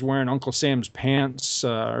Rogers is wearing Uncle Sam's pants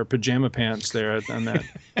or pajama pants there on that.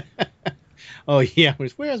 Oh, yeah.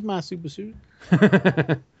 Where's my super suit?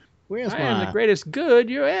 I am the greatest good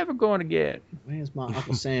you're ever going to get. Where's my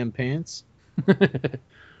Uncle Sam pants?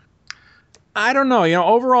 I don't know.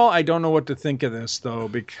 Overall, I don't know what to think of this, though,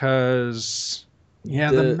 because,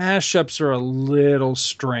 the mashups are a little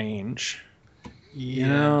strange.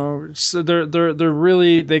 So they're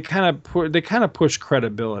really they kind of push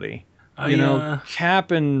credibility.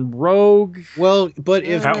 Cap and Rogue. Well, but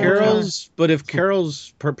if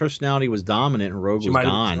Carol's personality was dominant and Rogue was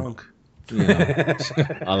gone,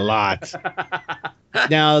 a lot.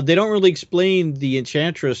 Now they don't really explain the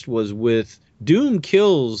Enchantress was with Doom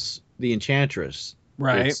kills the Enchantress,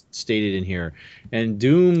 right? It's stated in here, and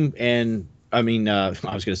Doom and I was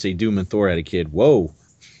going to say Doom and Thor had a kid. Whoa.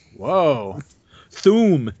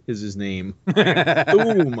 Thum is his name.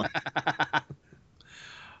 Thum.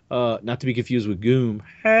 Not to be confused with Goom.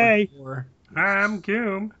 Hey, I'm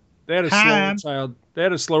Goom. They had a slower child. They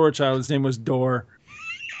had a slower child. His name was Dor.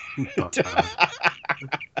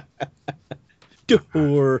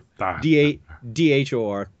 Dor.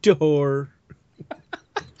 D-H-O-R. Dor.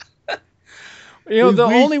 The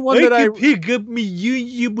only one that I could pick up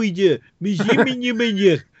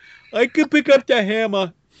I could pick up the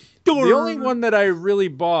hammer. The only one that I really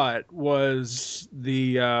bought was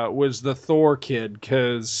the Thor kid,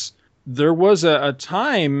 because there was a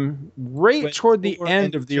time right toward the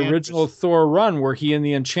end of the original Thor run where he and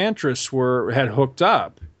the Enchantress had hooked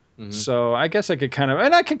up. Mm-hmm. So I guess I could kind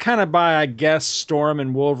of buy, I guess, Storm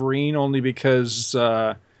and Wolverine only because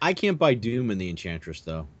I can't buy Doom and the Enchantress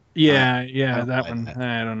though. Yeah, that one.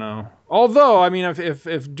 I don't know. Although,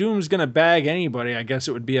 if Doom's gonna bag anybody, I guess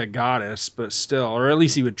it would be a goddess, but still, or at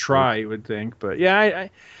least he would try. You would think, but yeah,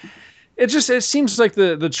 it seems like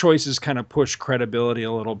the choices kind of push credibility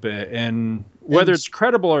a little bit, and whether it's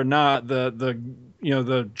credible or not,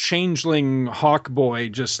 the changeling Hawk Boy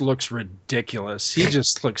just looks ridiculous. He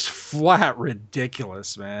just looks flat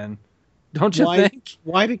ridiculous, man. Don't you think?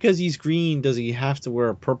 Why? Because he's green, does he have to wear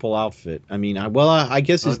a purple outfit? I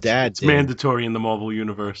guess his dad it's mandatory in the Marvel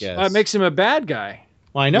Universe. Yes. It makes him a bad guy.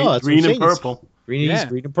 Well, I know. That's green and purple. He's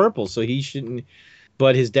green and purple, so he shouldn't.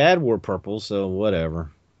 But his dad wore purple, so whatever.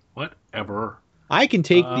 Whatever. I can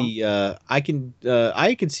take I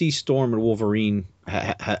can see Storm and Wolverine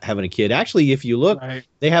having a kid. Actually, if you look, Right.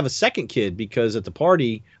 they have a second kid because at the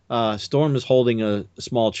party, Storm is holding a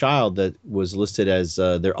small child that was listed as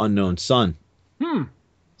their unknown son. Hmm.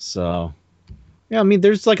 So, yeah, I mean,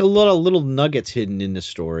 there's like a lot of little nuggets hidden in the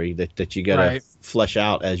story that you gotta Right. flesh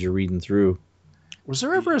out as you're reading through. Was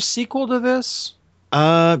there ever a sequel to this?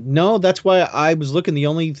 No, that's why I was looking. The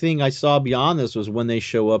only thing I saw beyond this was when they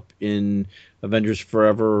show up in Avengers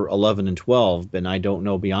Forever 11 and 12, and I don't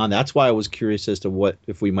know beyond. That's why I was curious as to what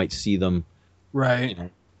if we might see them Right.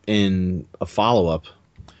 in a follow-up.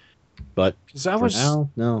 But Because I for was. now,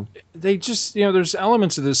 no. They just, there's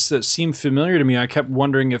elements of this that seem familiar to me. I kept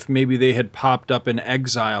wondering if maybe they had popped up in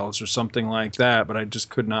Exiles or something like that, but I just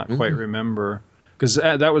could not quite remember. Because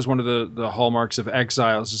that was one of the hallmarks of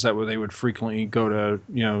Exiles, is that where they would frequently go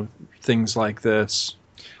to, things like this.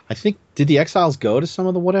 I think did the Exiles go to some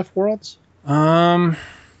of the What If worlds? I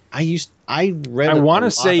I read. want a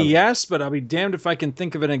to say lot of- yes, but I'll be damned if I can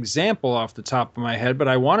think of an example off the top of my head. But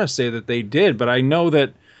I want to say that they did. But I know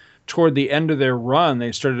that toward the end of their run,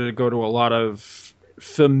 they started to go to a lot of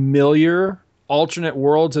familiar alternate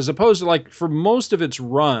worlds, as opposed to, like, for most of its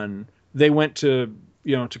run, they went to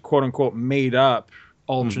quote unquote made up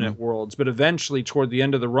alternate worlds. But eventually, toward the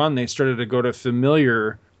end of the run, they started to go to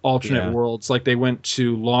familiar alternate worlds. Like they went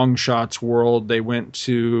to Longshot's world. They went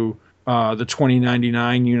to the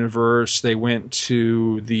 2099 universe. They went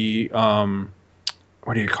to the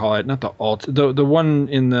what do you call it? Not the the one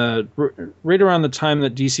in the right around the time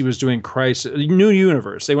that DC was doing Crisis, New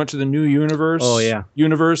Universe. They went to the New Universe. Oh, yeah.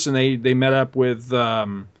 Universe, and they met up with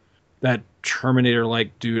that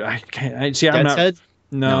Terminator-like dude. I can't. I'm not. Death's Head?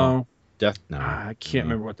 No, No. I can't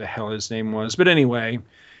remember what the hell his name was. But anyway,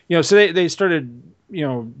 so they started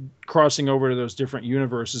crossing over to those different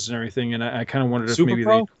universes and everything. And I kind of wondered if Super maybe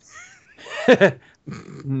Pro? they.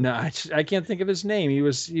 No, I can't think of his name. He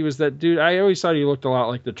was that dude. I always thought he looked a lot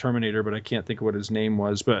like the Terminator, but I can't think of what his name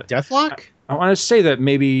was. But Deathlock? I want to say that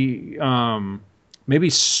maybe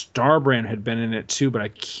Starbrand had been in it too, but I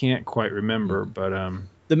can't quite remember. But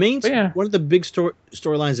The main But yeah. one of the big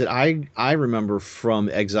storylines that I remember from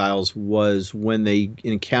Exiles was when they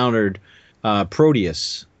encountered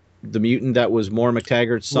Proteus, the mutant that was Moira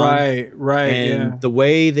McTaggart's son. right, And the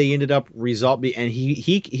way they ended up and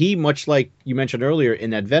he much like you mentioned earlier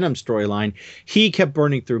in that Venom storyline, he kept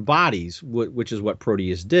burning through bodies, which is what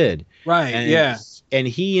Proteus did. right, And, and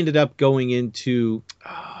he ended up going into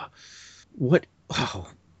what? Oh,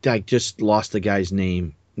 I just lost the guy's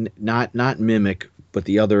name. Not Mimic, but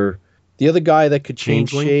the other guy that could change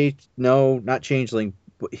Changeling? shape. No, not Changeling.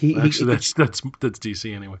 But Actually, that's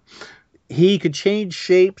DC anyway. he could change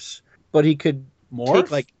shapes, but he could Morph?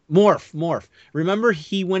 take like morph. Remember,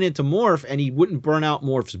 he went into morph and he wouldn't burn out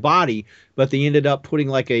Morph's body, but they ended up putting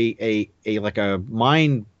like a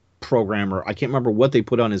mind programmer. I can't remember what they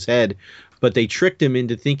put on his head, but they tricked him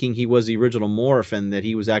into thinking he was the original Morph and that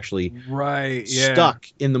he was actually right, yeah. stuck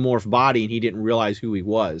in the Morph body and he didn't realize who he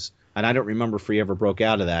was. And I don't remember if he ever broke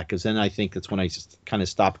out of that, because then I think that's when I just kind of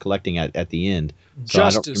stopped collecting at the end. So I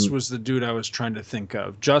don't Justice rem- was the dude I was trying to think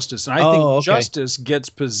of. Justice. And I Oh, think okay. Justice gets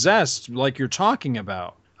possessed like you're talking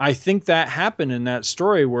about. I think that happened in that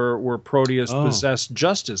story where Proteus possessed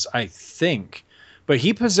Justice, I think. But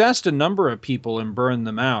he possessed a number of people and burned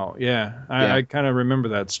them out. Yeah. I kind of remember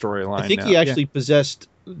that storyline. I think now. he actually possessed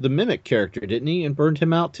the Mimic character, didn't he? And burned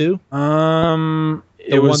him out too? The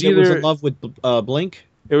The one that was in love with Blink?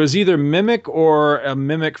 It was either Mimic or a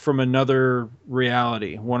Mimic from another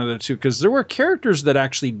reality, one of the two. Because there were characters that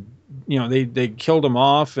actually, they killed him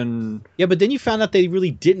off and... Yeah, but then you found out they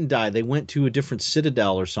really didn't die. They went to a different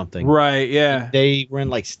citadel or something. Right, yeah. They were in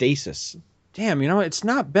like stasis. Damn, it's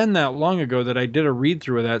not been that long ago that I did a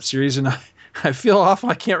read-through of that series, and I feel awful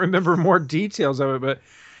I can't remember more details of it, but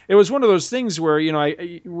it was one of those things where,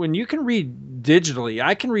 when you can read digitally,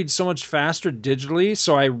 I can read so much faster digitally,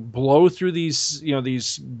 so I blow through these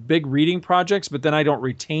big reading projects, but then I don't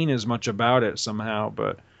retain as much about it somehow,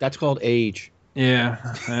 but... That's called age. Yeah,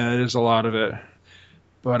 it is a lot of it.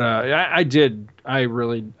 But I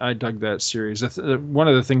dug that series. One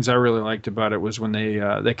of the things I really liked about it was when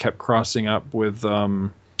they kept crossing up with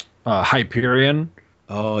Hyperion.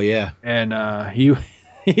 Oh, yeah. And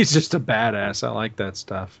he's just a badass. I like that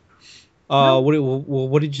stuff.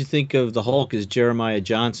 What did you think of the Hulk as Jeremiah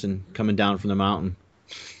Johnson coming down from the mountain?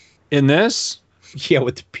 In this? Yeah,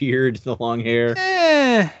 with the beard, the long hair.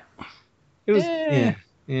 It was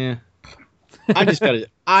yeah.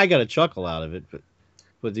 I got a chuckle out of it, but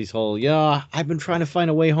with these whole I've been trying to find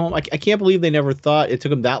a way home. I can't believe they never thought it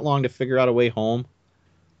took him that long to figure out a way home.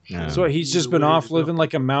 No. So he's just been off living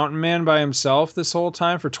like a mountain man by himself this whole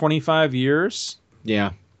time for 25 years.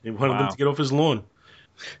 Yeah, They wanted him to get off his lawn.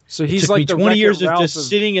 So It he's took like me the 20 Wreck-It years of Ralph just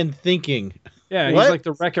sitting and thinking. Yeah, What? he's like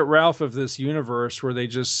the Wreck-It Ralph of this universe where they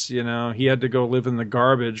just, he had to go live in the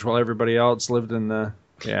garbage while everybody else lived in the.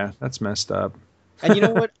 Yeah, that's messed up. And you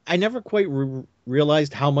know what? I never quite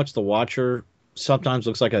realized how much the Watcher sometimes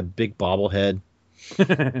looks like a big bobblehead,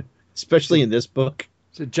 especially in this book.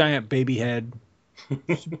 It's a giant baby head.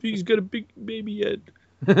 He's got a big baby head.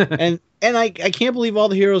 and I can't believe all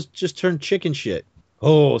the heroes just turned chicken shit.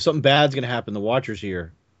 Oh, something bad's gonna happen. The Watcher's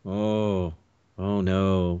here. Oh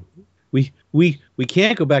no. We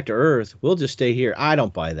can't go back to Earth. We'll just stay here. I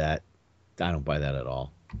don't buy that. I don't buy that at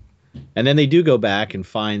all. And then they do go back and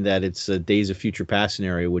find that it's a Days of Future Past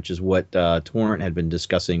scenario, which is what Torrent had been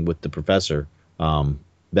discussing with the professor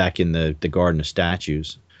back in the Garden of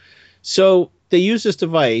Statues. So they use this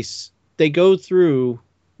device. They go through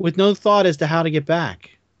with no thought as to how to get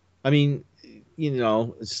back. I mean,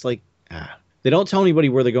 it's like they don't tell anybody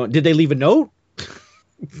where they're going. Did they leave a note?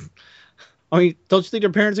 I mean, don't you think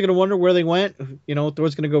their parents are going to wonder where they went?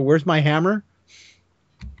 Thor's going to go, "Where's my hammer?"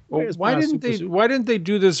 Well, why didn't they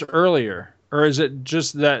do this earlier? Or is it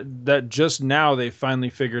just that just now they finally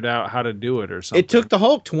figured out how to do it or something? It took the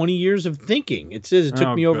Hulk 20 years of thinking. It says it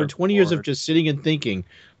took me over 20 years of just sitting and thinking,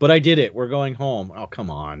 but I did it. We're going home. Oh, come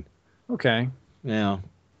on. Okay. Yeah.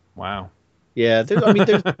 Wow. Yeah.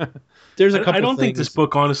 There's a couple I don't things. think this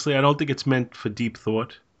book, honestly, I don't think it's meant for deep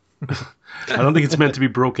thought. I don't think it's meant to be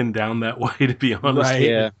broken down that way, to be honest. Right.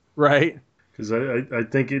 Yeah. Right. Because I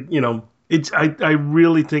think I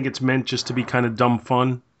really think it's meant just to be kind of dumb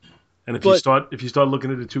fun. And if you start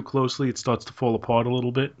looking at it too closely, it starts to fall apart a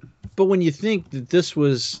little bit. But when you think that this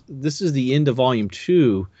is the end of volume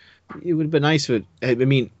 2, it would have been nice if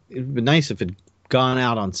it had gone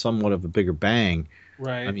out on somewhat of a bigger bang.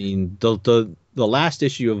 Right. I mean, the last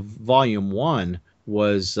issue of volume 1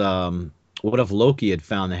 was what if Loki had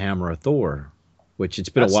found the hammer of Thor, which it's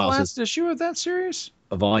been a while since since the last issue of that series.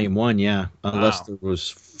 Volume 1, yeah. Unless there was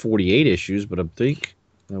 48 issues, but I think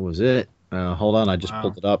that was it. Hold on, I just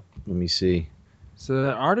pulled it up. Let me see. So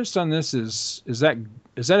the artist on this is that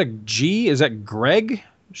a G? Is that Greg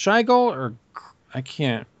Scheigel or I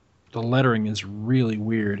can't? The lettering is really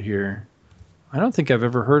weird here. I don't think I've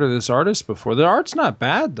ever heard of this artist before. The art's not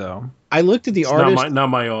bad though. I looked at the artist. Not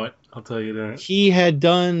my art. I'll tell you that. He had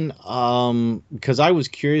done because I was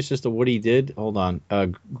curious as to what he did. Hold on,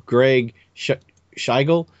 Greg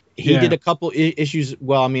Scheigel. He did a couple issues.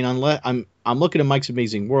 Well, I mean, unless I'm looking at Mike's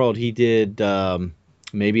Amazing World, he did.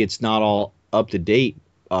 Maybe it's not all up to date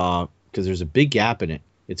because there's a big gap in it.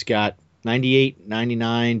 It's got 98,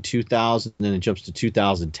 99, 2000, and then it jumps to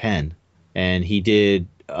 2010. And he did.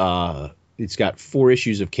 It's got 4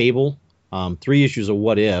 issues of Cable, 3 issues of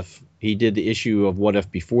What If. He did the issue of What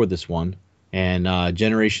If before this one, and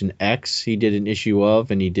Generation X. He did an issue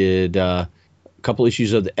of, and he did a couple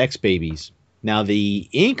issues of the X Babies. Now the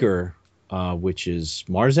inker, which is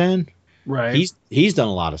Marzan, right? He's done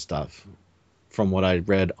a lot of stuff, from what I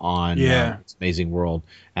read on It's Amazing World,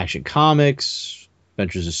 Action Comics,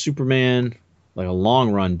 Adventures of Superman, like a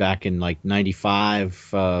long run back in like '95.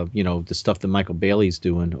 The stuff that Michael Bailey's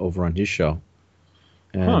doing over on his show.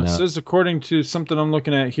 And, it says, according to something I'm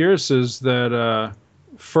looking at here, it says that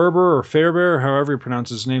Ferber or Fairbear, however you pronounce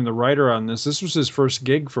his name, the writer on this was his first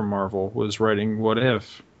gig for Marvel, was writing What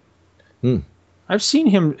If. I've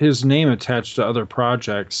seen his name attached to other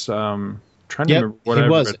projects. Trying to remember what he I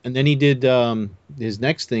was. read. And then he did his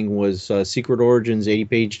next thing was Secret Origins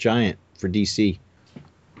 80-page giant for DC.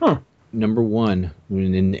 Huh. Number 1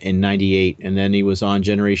 in 98. And then he was on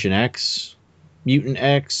Generation X, Mutant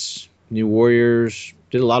X, New Warriors,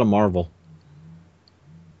 did a lot of Marvel.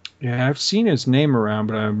 Yeah, I've seen his name around,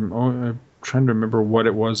 but I'm trying to remember what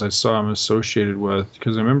it was I saw him associated with,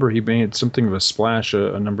 because I remember he made something of a splash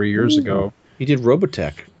a number of years ago. He did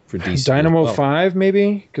Robotech for DC. Dynamo 5,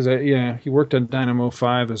 maybe? Because he worked on Dynamo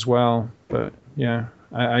 5 as well. But yeah,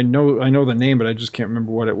 I know the name, but I just can't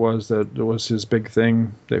remember what it was that was his big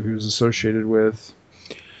thing that he was associated with.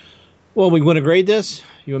 Well, we want to grade this.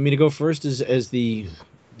 You want me to go first as the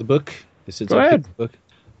book? Go ahead. Book.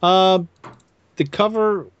 The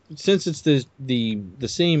cover, since it's the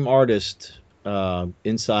same artist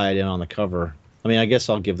inside and on the cover. I mean, I guess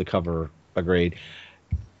I'll give the cover a grade.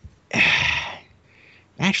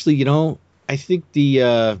 Actually, I think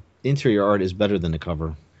the interior art is better than the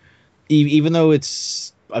cover. Even though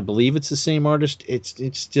I believe it's the same artist, it's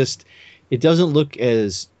just, it doesn't look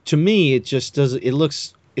as, to me, it just doesn't,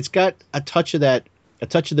 it's got a touch of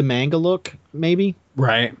the manga look, maybe.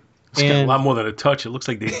 Right. It's got a lot more than a touch. It looks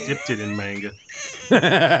like they dipped it in manga.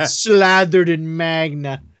 Slathered in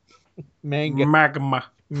manga. Magma.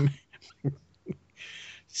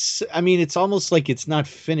 I mean, it's almost like it's not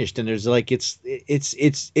finished, and there's like it's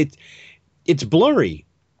blurry.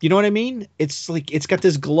 You know what I mean? It's like it's got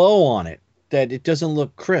this glow on it that it doesn't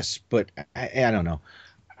look crisp. But I don't know.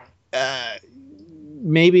 Uh,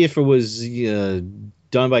 Maybe if it was done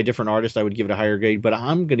by a different artist, I would give it a higher grade. But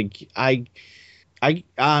I'm giving it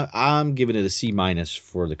a C minus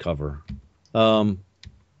for the cover.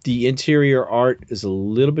 The interior art is a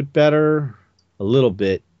little bit better, a little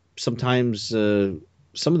bit. Sometimes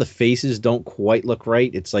some of the faces don't quite look right.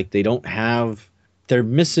 It's like they're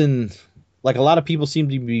missing. Like a lot of people seem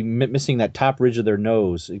to be missing that top ridge of their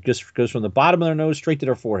nose. It just goes from the bottom of their nose straight to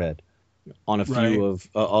their forehead on a few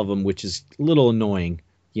of them, which is a little annoying.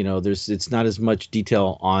 You know, it's not as much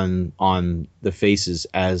detail on the faces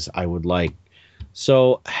as I would like.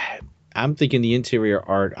 So I'm thinking the interior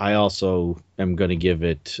art. I also am going to give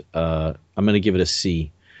it. I'm going to give it a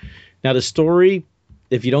C. Now the story,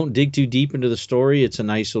 if you don't dig too deep into the story, it's a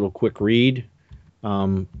nice little quick read.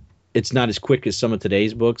 It's not as quick as some of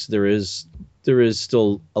today's books. There is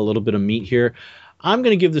still a little bit of meat here. I'm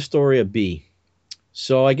going to give the story a B.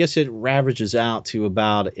 So I guess it averages out to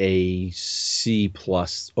about a C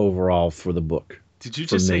plus overall for the book. Did you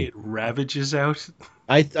just say it ravages out?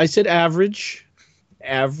 I said average.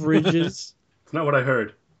 Averages. It's not what I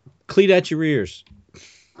heard. Cleat at your ears.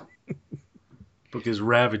 Book is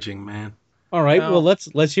ravaging, man. All right. Well,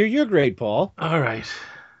 let's hear your grade, Paul. All right.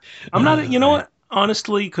 I'm not. You know what?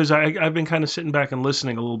 Honestly, because I've been kind of sitting back and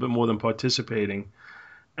listening a little bit more than participating,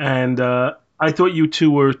 and I thought you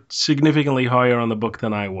two were significantly higher on the book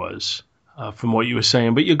than I was, from what you were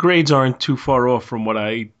saying. But your grades aren't too far off from what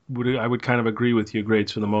I would kind of agree with your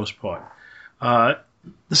grades for the most part.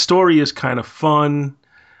 The story is kind of fun,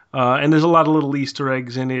 and there's a lot of little Easter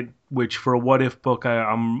eggs in it, which for a what if book,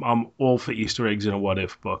 I'm all for Easter eggs in a what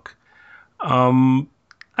if book.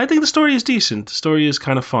 I think the story is decent. The story is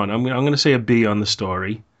kind of fun. I'm going to say a B on the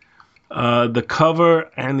story. The cover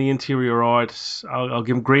and the interior art, I'll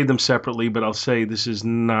grade them separately, but I'll say this is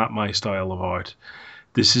not my style of art.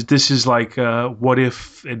 This is like what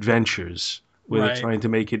if adventures, where they're trying to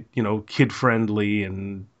make it, kid friendly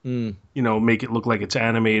and make it look like it's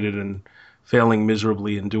animated and failing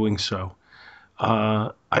miserably in doing so.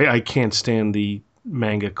 I can't stand the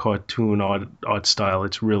manga cartoon art style.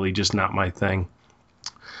 It's really just not my thing.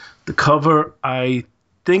 The cover, I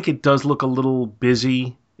think it does look a little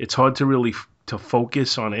busy. It's hard to really to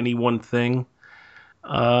focus on any one thing.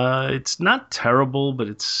 It's not terrible, but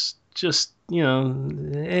it's just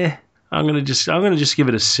I'm gonna just give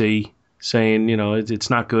it a C, saying it's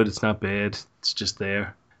not good, it's not bad, it's just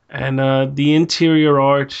there. And the interior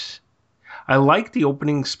art, I like the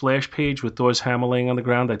opening splash page with Thor's hammer laying on the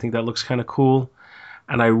ground. I think that looks kind of cool.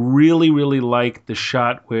 And I really, really like the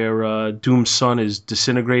shot where Doom's son is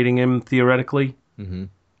disintegrating him, theoretically. Mm-hmm.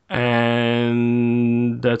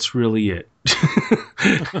 And that's really it.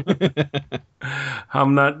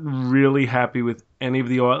 I'm not really happy with any of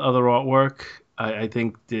the other artwork. I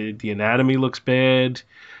think the anatomy looks bad.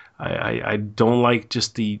 I don't like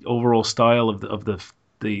just the overall style of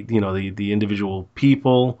the individual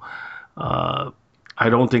people. I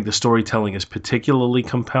don't think the storytelling is particularly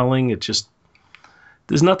compelling. It just,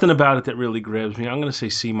 there's nothing about it that really grabs me. I'm going to say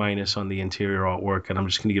C minus on the interior artwork, and I'm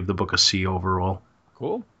just going to give the book a C overall.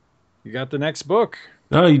 Cool. You got the next book.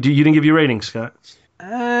 No, you didn't give your rating, Scott.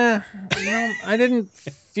 I didn't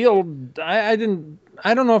feel. I don't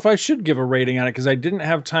know if I should give a rating on it because I didn't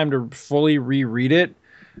have time to fully reread it.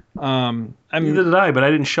 Neither did I, but I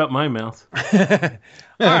didn't shut my mouth.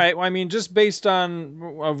 All right. Well, I mean, just based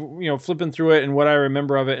on flipping through it and what I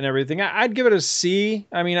remember of it and everything, I'd give it a C.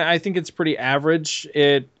 I mean, I think it's pretty average.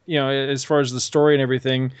 It as far as the story and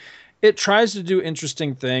everything, it tries to do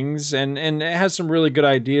interesting things and it has some really good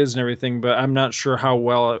ideas and everything, but I'm not sure how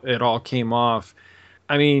well it all came off.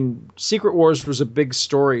 I mean, Secret Wars was a big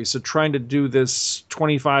story, so trying to do this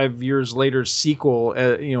 25 years later sequel,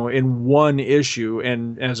 in one issue,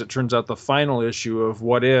 and as it turns out, the final issue of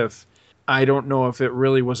What If, I don't know if it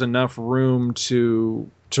really was enough room to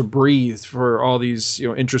breathe for all these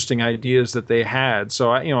interesting ideas that they had.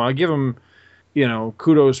 So I give them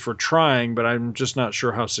kudos for trying, but I'm just not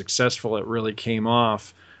sure how successful it really came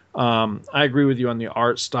off. I agree with you on the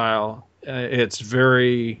art style. It's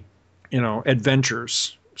very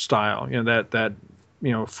adventures style, that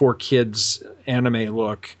for kids anime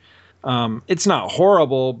look. It's not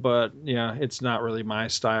horrible, but it's not really my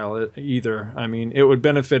style either. I mean, it would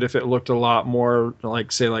benefit if it looked a lot more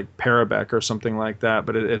like, say, like Parabec or something like that,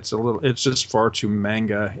 but it's just far too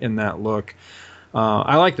manga in that look.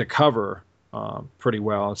 I like the cover pretty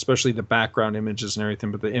well, especially the background images and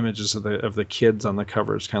everything, but the images of the kids on the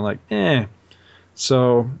cover is kind of like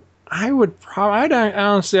So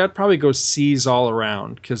honestly, I'd probably go C's all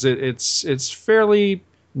around because it's fairly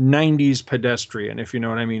 90s pedestrian, if you know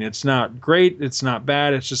what I mean. It's not great, it's not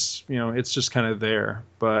bad, it's just it's just kind of there.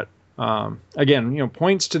 But again,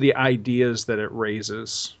 points to the ideas that it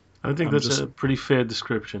raises. I think that's a pretty fair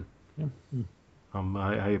description. Yeah.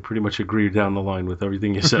 I pretty much agree down the line with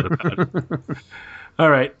everything you said about it. All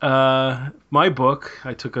right, my book,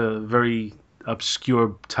 I took a very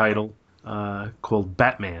obscure title called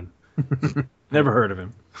Batman. Never heard of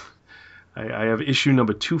him. I have issue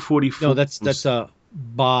number 244. No, that's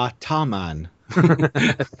Bataman.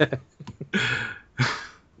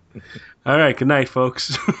 All right, good night,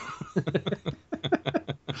 folks.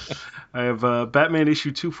 I have Batman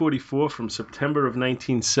issue 244 from September of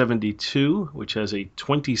 1972, which has a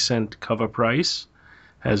 20-cent cover price.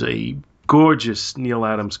 Has a gorgeous Neil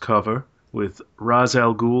Adams cover with Ra's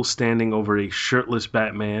al Ghul standing over a shirtless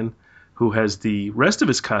Batman who has the rest of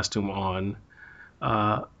his costume on,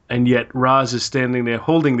 and yet Ra's is standing there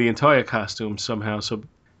holding the entire costume somehow. So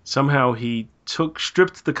somehow he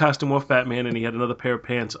stripped the costume off Batman, and he had another pair of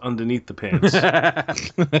pants underneath the pants.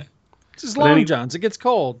 It's his long johns. It gets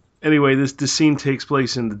cold. Anyway, this scene takes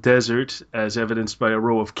place in the desert, as evidenced by a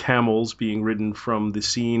row of camels being ridden from the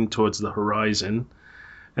scene towards the horizon.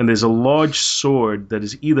 And there's a large sword that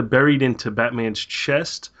is either buried into Batman's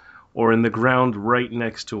chest or in the ground right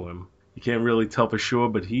next to him. You can't really tell for sure,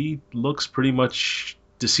 but he looks pretty much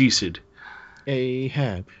deceased.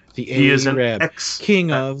 Ahab, the He is an Arab,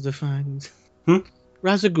 king of the fines.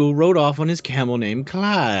 Ra's al Ghul rode off on his camel named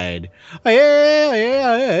Clyde.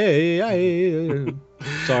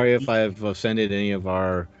 Sorry if I have offended any of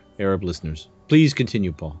our Arab listeners. Please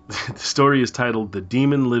continue, Paul. The story is titled The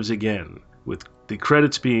Demon Lives Again, with the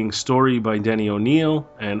credits being story by Denny O'Neil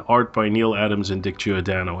and art by Neil Adams and Dick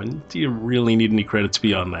Giordano. And do you really need any credits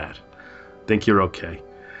beyond that? Think you're okay.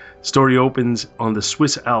 Story opens on the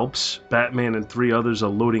Swiss Alps. Batman and 3 others are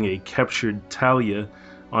loading a captured Talia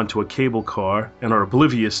onto a cable car and are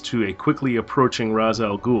oblivious to a quickly approaching Ra's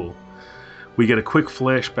al Ghul. We get a quick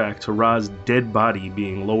flashback to Ra's dead body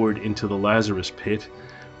being lowered into the Lazarus pit,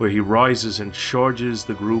 where he rises and charges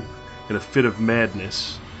the group in a fit of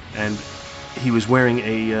madness. And he was wearing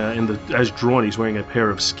as drawn, he's wearing a pair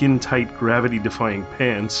of skin-tight, gravity-defying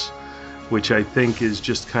pants, which I think is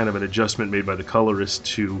just kind of an adjustment made by the colorist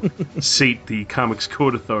to sate the Comics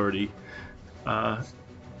Code Authority. As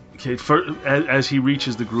he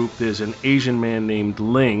reaches the group, there's an Asian man named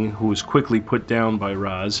Ling who is quickly put down by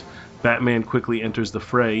Ra's. Batman quickly enters the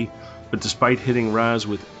fray, but despite hitting Ra's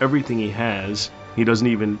with everything he has, he doesn't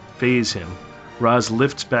even faze him. Ra's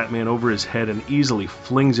lifts Batman over his head and easily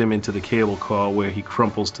flings him into the cable car, where he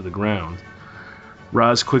crumples to the ground.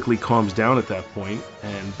 Ra's quickly calms down at that point,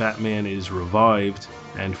 and Batman is revived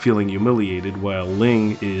and feeling humiliated, while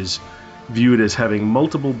Ling is viewed as having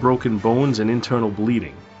multiple broken bones and internal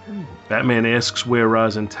bleeding. Batman asks where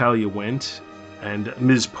Ra's and Talia went, and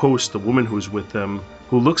Ms. Post, the woman who's with them,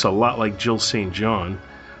 who looks a lot like Jill St. John,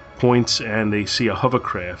 points and they see a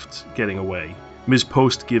hovercraft getting away. Ms.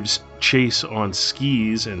 Post gives chase on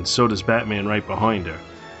skis, and so does Batman right behind her.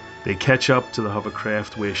 They catch up to the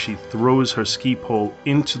hovercraft, where she throws her ski pole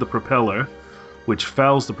into the propeller, which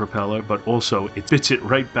fouls the propeller, but also it fits it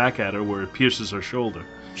right back at her where it pierces her shoulder.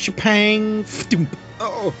 Shapang!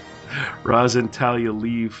 Oh! Ra's and Talia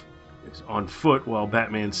leave on foot while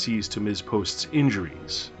Batman sees to Ms. Post's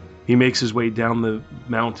injuries. He makes his way down the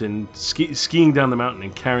mountain, skiing down the mountain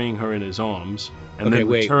and carrying her in his arms, and then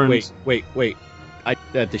returns... Wait.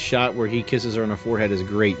 The shot where he kisses her on her forehead is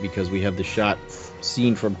great because we have the shot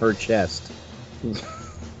seen from her chest.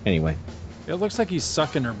 Anyway. It looks like he's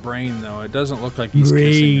sucking her brain, though. It doesn't look like he's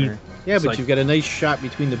kissing her. Yeah, but you've got a nice shot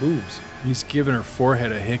between the boobs. He's giving her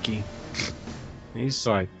forehead a hickey.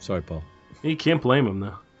 Sorry, Paul. You can't blame him,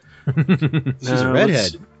 though. She's a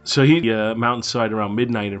redhead. So he mountainside around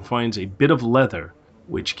midnight and finds a bit of leather,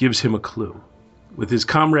 which gives him a clue. With his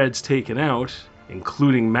comrades taken out,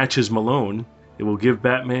 including Matches Malone, it will be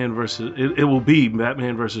Batman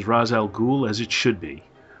versus Ra's al Ghul, as it should be.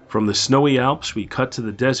 From the snowy Alps, we cut to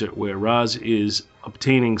the desert, where Ra's is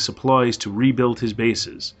obtaining supplies to rebuild his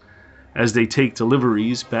bases. As they take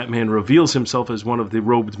deliveries, Batman reveals himself as one of the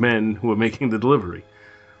robed men who are making the delivery.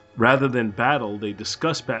 Rather than battle, they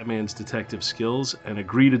discuss Batman's detective skills and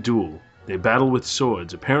agree to duel. They battle with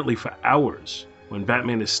swords, apparently for hours, when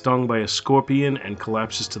Batman is stung by a scorpion and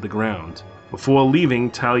collapses to the ground. Before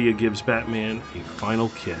leaving, Talia gives Batman a final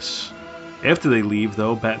kiss. After they leave,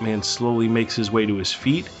 though, Batman slowly makes his way to his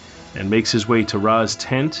feet and makes his way to Ra's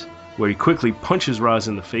tent, where he quickly punches Ra's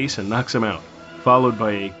in the face and knocks him out. followed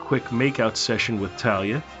by a quick makeout session with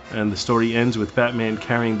Talia, and the story ends with Batman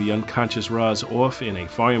carrying the unconscious Ra's off in a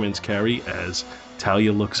fireman's carry as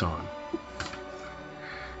Talia looks on.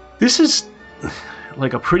 This is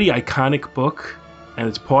like a pretty iconic book, and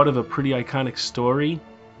it's part of a pretty iconic story,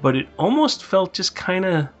 but it almost felt just kind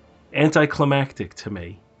of anticlimactic to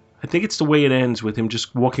me. I think it's the way it ends with him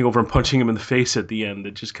just walking over and punching him in the face at the end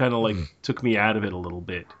that just kind of like took me out of it a little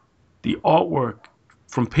bit. The artwork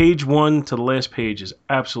from page 1 to the last page is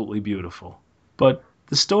absolutely beautiful, but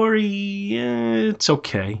the story, it's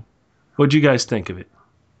okay. What'd you guys think of it?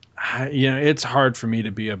 It's hard for me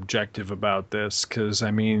to be objective about this because,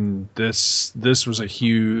 I mean, this was a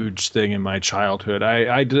huge thing in my childhood.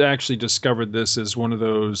 I actually discovered this as one of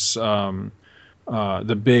those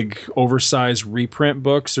the big oversized reprint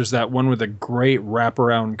books. There's that one with a great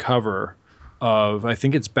wraparound cover of, I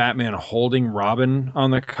think it's Batman holding Robin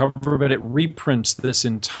on the cover, but it reprints this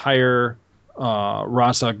entire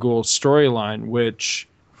Ra's al Ghul storyline, which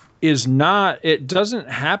is not, it doesn't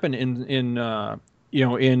happen in a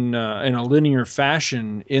linear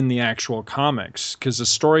fashion in the actual comics, because the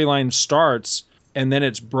storyline starts and then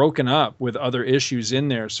it's broken up with other issues in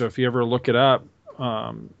there. So if you ever look it up,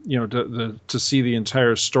 to see the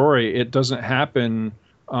entire story, it doesn't happen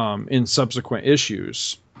in subsequent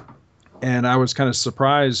issues. And I was kind of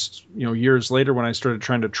surprised, years later when I started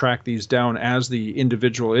trying to track these down as the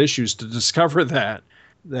individual issues to discover that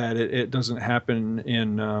it doesn't happen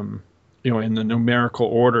in in the numerical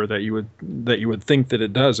order that you would think that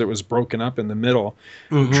it does. It was broken up in the middle.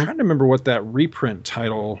 I'm trying to remember what that reprint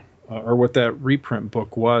title or what that reprint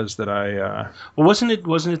book was that I. Well, wasn't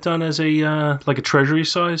it done as a like a treasury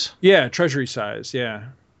size? Yeah, treasury size. Yeah,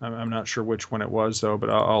 I'm not sure which one it was though,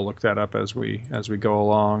 but I'll look that up as we go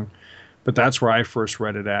along. But that's where I first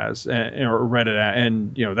read it as,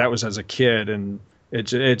 and that was as a kid, and it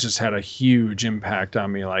just had a huge impact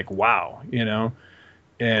on me. Like, wow,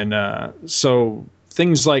 and so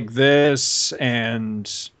things like this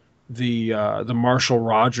and the Marshall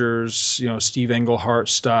Rogers, Steve Englehart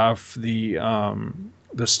stuff, the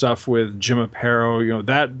stuff with Jim Aparo,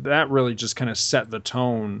 that really just kind of set the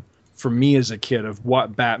tone for me as a kid of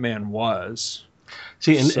what Batman was.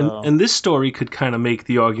 See, and this story could kind of make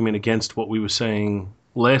the argument against what we were saying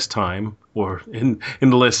last time, or in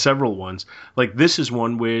the last several ones. Like, this is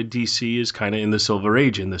one where DC is kind of in the Silver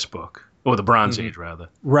Age in this book, or the Bronze Age rather.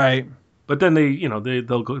 Right. But then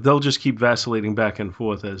they'll just keep vacillating back and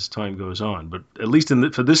forth as time goes on. But at least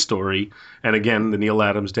for this story, and again the Neil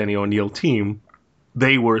Adams, Denny O'Neil team,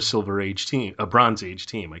 they were a Silver Age team, a Bronze Age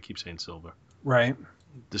team. I keep saying silver. Right.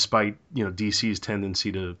 Despite DC's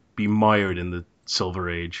tendency to be mired in the Silver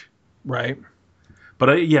Age. Right. But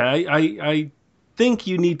I think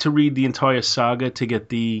you need to read the entire saga to get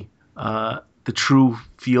the true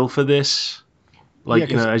feel for this.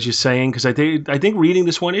 Like, as you're saying, because I think reading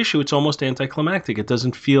this one issue, it's almost anticlimactic. It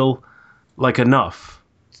doesn't feel like enough.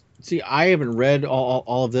 See, I haven't read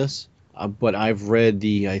all of this, but I've read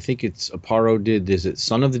I think it's Aparo did, is it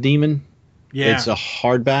Son of the Demon? Yeah. It's a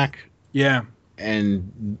hardback. Yeah.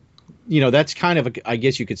 And that's kind of, I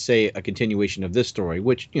guess you could say, a continuation of this story,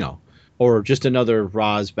 which, or just another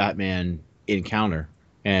Ra's Batman encounter.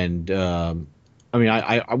 And, I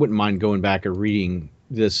wouldn't mind going back and reading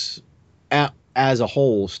this as a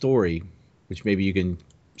whole story, which maybe you can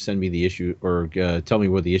send me the issue or tell me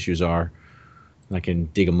where the issues are, and I can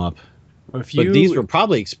dig them up. But these were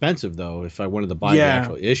probably expensive, though, if I wanted to buy the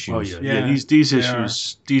actual issues. Oh, yeah.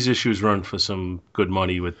 These issues run for some good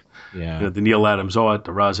money with the Neil Adams art,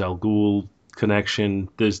 the Ra's al Ghul connection.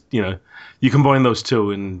 There's, you combine those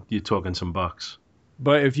two and you're talking some bucks.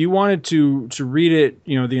 But if you wanted to read it,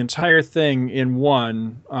 the entire thing in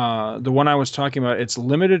one, the one I was talking about, it's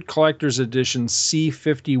limited collector's edition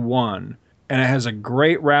C51, and it has a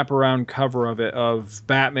great wraparound cover of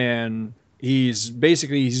Batman. He's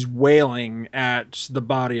wailing at the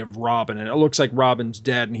body of Robin, and it looks like Robin's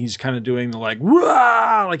dead, and he's kind of doing the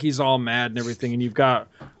like he's all mad and everything, and you've got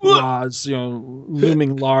Ra's,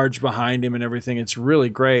 looming large behind him and everything. It's really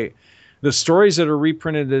great. The stories that are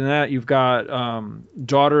reprinted in that, you've got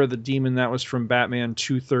Daughter of the Demon, that was from Batman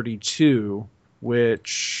 232,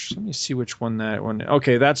 which, let me see which one that one.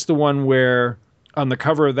 Okay, that's the one where on the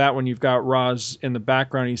cover of that one, you've got Ra's in the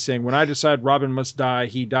background. He's saying, when I decide Robin must die,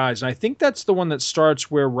 he dies. And I think that's the one that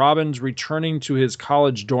starts where Robin's returning to his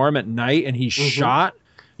college dorm at night and he's shot.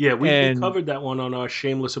 Yeah, we covered that one on our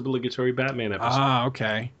Shameless Obligatory Batman episode. Ah,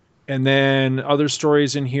 okay. And then other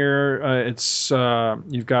stories in here,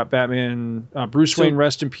 you've got Batman, Bruce Wayne,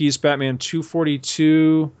 Rest in Peace, Batman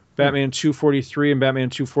 242, Batman 243 and Batman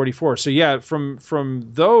 244. So yeah, from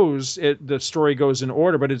those, the story goes in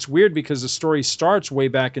order, but it's weird because the story starts way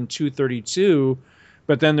back in 232,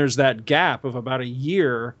 but then there's that gap of about a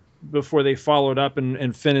year before they followed up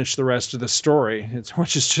and finished the rest of the story.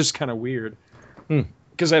 Which is just kind of weird.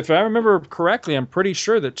 Because if I remember correctly, I'm pretty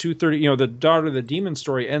sure that 230, the Daughter of the Demon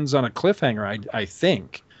story ends on a cliffhanger, I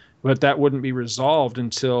think. But that wouldn't be resolved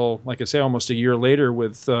until, like I say, almost a year later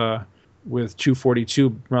with 242,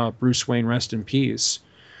 Bruce Wayne, rest in peace.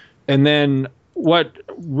 And then what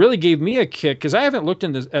really gave me a kick, because I haven't looked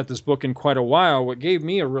at this book in quite a while, what gave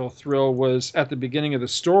me a real thrill was at the beginning of the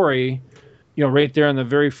story, right there on the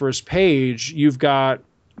very first page, you've got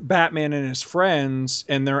Batman and his friends,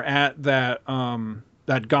 and they're at that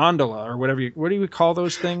gondola or whatever. What do you call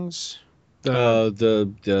those things? The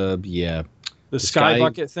sky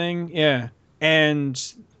bucket thing, yeah,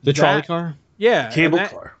 and the trolley car, yeah, cable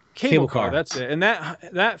car. Cable car, that's it. And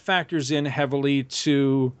that factors in heavily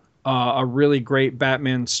to a really great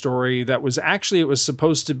Batman story that was actually, it was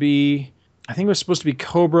supposed to be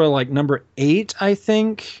Cobra like number 8, I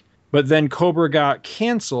think. But then Cobra got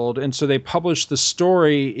canceled, and so they published the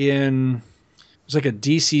story it was like a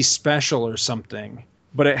DC special or something.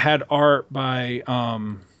 But it had art by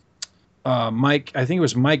Mike, I think it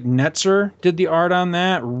was Mike Netzer did the art on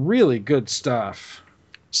that. Really good stuff.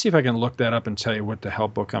 See if I can look that up and tell you what the hell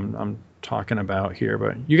book I'm talking about here.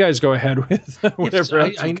 But you guys go ahead with whatever.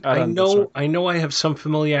 I know I have some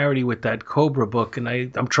familiarity with that Cobra book, and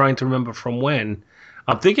I'm trying to remember from when.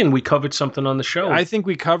 I'm thinking we covered something on the show. I think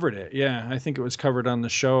we covered it. Yeah, I think it was covered on the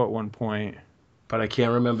show at one point, but I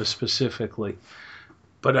can't remember specifically.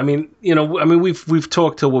 But I mean, we've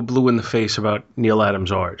talked till we're blue in the face about Neil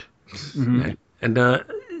Adams' art, and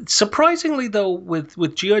surprisingly though,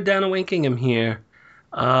 with Giordano inking him here,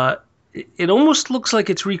 it almost looks like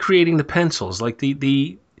it's recreating the pencils. Like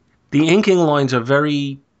the inking lines are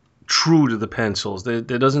very true to the pencils. There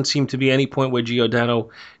doesn't seem to be any point where Giordano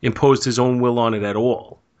imposed his own will on it at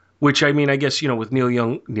all. Which, I mean, I guess, with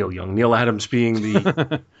Neil Adams being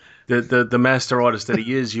the master artist that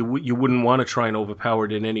he is, you wouldn't want to try and overpower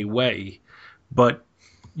it in any way, but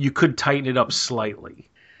you could tighten it up slightly.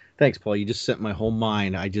 Thanks, Paul. You just sent my whole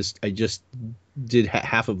mind. I just did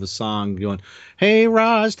half of the song going, "Hey,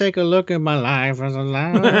 Roz, take a look at my life as a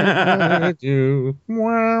lie to."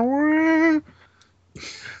 Well,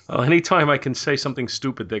 anytime I can say something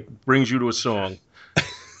stupid that brings you to a song,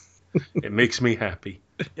 it makes me happy.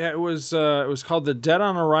 Yeah, it was called The Dead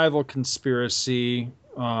on Arrival Conspiracy.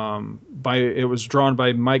 It was drawn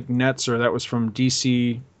by Mike Netzer. That was from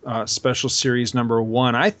DC Special Series number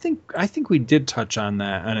 1. I think we did touch on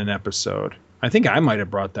that on an episode. I think I might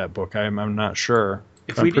have brought that book. I'm not sure.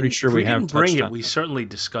 I'm pretty sure we have. Bring it. We certainly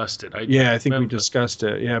discussed it. I think we discussed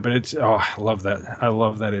it. Yeah, but I love that. I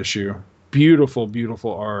love that issue. Beautiful,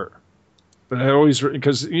 beautiful art. But I always,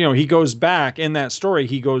 because he goes back in that story.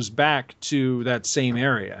 He goes back to that same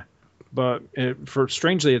area, but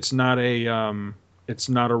strangely, it's not a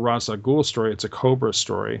Ra's al Ghul story. It's a Cobra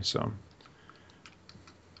story. So,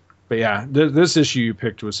 but yeah, this issue you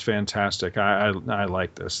picked was fantastic. I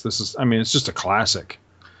like this. It's just a classic.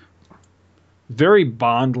 Very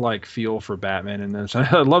Bond-like feel for Batman in this.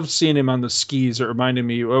 I love seeing him on the skis. It reminded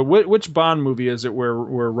me, which Bond movie is it where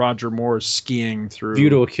Roger Moore is skiing through? View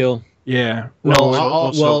to a Kill. Yeah. For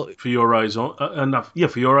Your Eyes Only.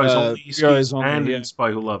 For Your Eyes Only. He skis and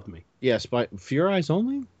Spy Who Loved Me. Yeah, For Your Eyes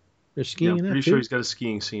Only? They're skiing in that pretty too? Sure he's got a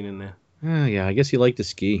skiing scene in there. Yeah, I guess he liked to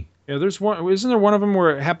ski. Yeah, there's one. Isn't there one of them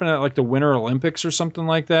where it happened at like the Winter Olympics or something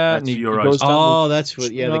like that? That's and he Your goes Eyes. down That's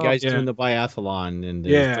what. Yeah, the guy's doing the biathlon and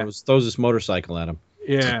throws his motorcycle at him.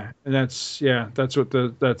 Yeah, and that's what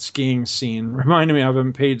that skiing scene reminded me of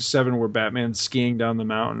on page 7 where Batman's skiing down the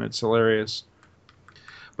mountain. It's hilarious.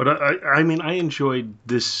 But I mean, I enjoyed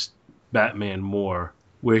this Batman more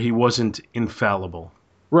where he wasn't infallible.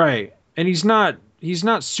 Right, and he's not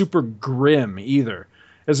super grim either.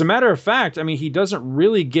 As a matter of fact, I mean, he doesn't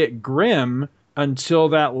really get grim until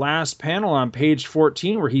that last panel on page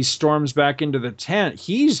 14 where he storms back into the tent.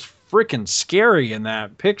 He's freaking scary in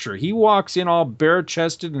that picture. He walks in all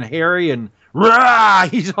bare-chested and hairy and rah!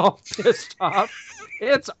 He's all pissed off.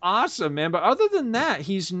 It's awesome, man. But other than that,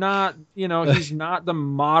 he's not the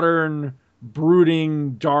modern,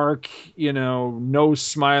 brooding, dark, no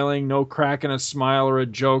smiling, no cracking a smile or a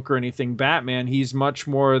joke or anything Batman. He's much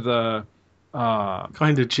more the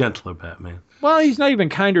kind of gentler Batman. Well, he's not even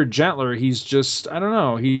kinder, gentler. He's just, I don't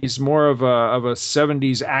know. He's more of a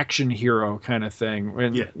 70s action hero kind of thing.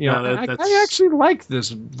 And, I actually like this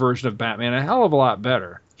version of Batman a hell of a lot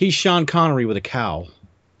better. He's Sean Connery with a cow.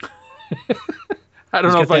 I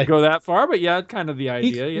don't He's know got if I'd that- go that far, but yeah, kind of the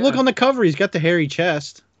idea. Yeah. Look on the cover. He's got the hairy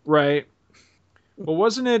chest. Right. Well,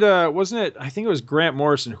 wasn't it? I think it was Grant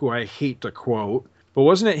Morrison, who I hate to quote, but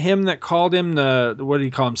wasn't it him that called him the what did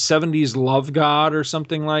he call him? 70s love god or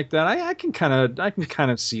something like that? I can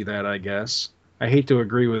kind of see that. I guess I hate to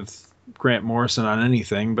agree with Grant Morrison on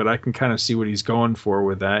anything, but I can kind of see what he's going for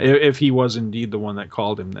with that. If he was indeed the one that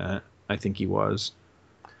called him that, I think he was.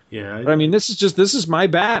 Yeah. But I mean, this is my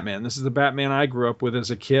Batman. This is the Batman I grew up with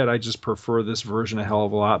as a kid. I just prefer this version a hell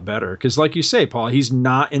of a lot better because, like you say, Paul, he's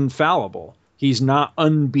not infallible. He's not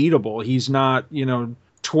unbeatable. He's not,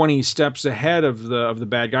 20 steps ahead of the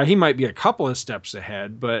bad guy. He might be a couple of steps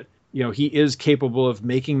ahead, but he is capable of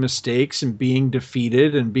making mistakes and being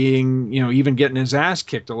defeated and being, even getting his ass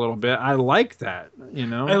kicked a little bit. I like that,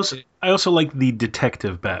 I also like the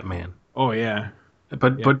detective Batman. Oh yeah.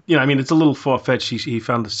 But I mean, it's a little far fetched. He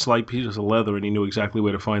found a slight piece of leather and he knew exactly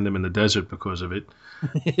where to find them in the desert because of it.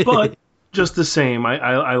 But just the same,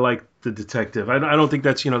 I like the detective. I don't think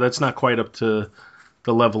that's that's not quite up to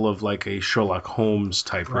the level of like a Sherlock Holmes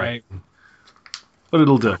type, right? But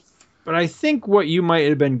it'll do. But I think what you might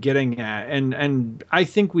have been getting at, and I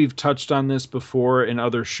think we've touched on this before in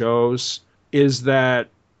other shows, is that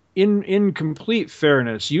in complete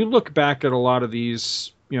fairness, you look back at a lot of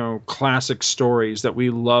these classic stories that we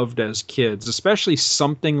loved as kids, especially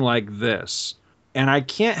something like this. And I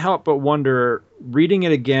can't help but wonder, reading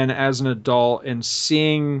it again as an adult and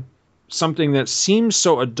seeing something that seems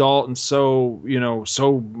so adult and so,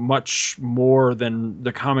 so much more than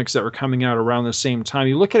the comics that were coming out around the same time.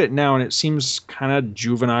 You look at it now and it seems kind of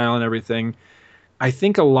juvenile and everything. I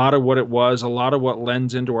think a lot of what it was, a lot of what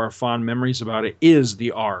lends into our fond memories about it is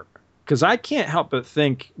the art. Because I can't help but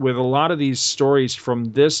think with a lot of these stories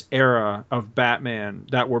from this era of Batman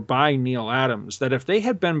that were by Neil Adams, that if they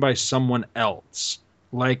had been by someone else,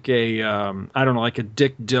 like like a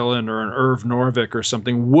Dick Dillon or an Irv Norvik or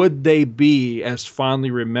something, would they be as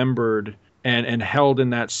fondly remembered and held in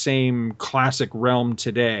that same classic realm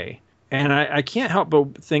today? And I can't help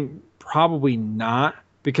but think probably not,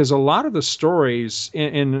 because a lot of the stories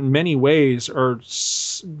in many ways are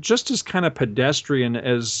just as kind of pedestrian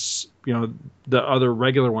as the other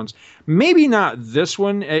regular ones. Maybe not this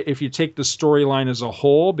one if you take the storyline as a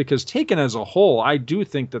whole, because taken as a whole, I do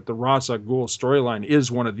think that the Ra's al Ghul storyline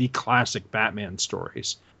is one of the classic Batman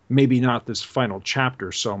stories. Maybe not this final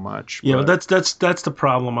chapter so much. Yeah, but that's the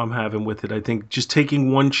problem I'm having with it. I think just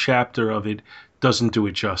taking one chapter of it doesn't do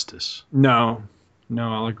it justice. No,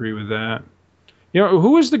 I'll agree with that.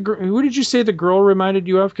 Who did you say the girl reminded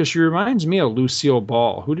you of? Because she reminds me of Lucille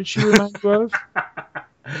Ball. Who did she remind you of?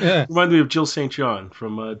 Yeah. Reminds me of Jill St. John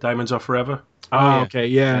from Diamonds Are Forever. Oh, okay,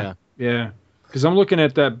 yeah. Because I'm looking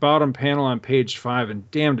at that bottom panel on page 5,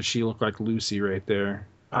 and damn, does she look like Lucy right there.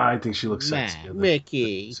 I think she looks sexy.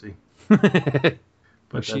 Ricky.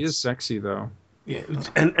 But she is sexy, though. Yeah,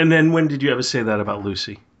 and then when did you ever say that about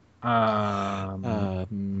Lucy? Never.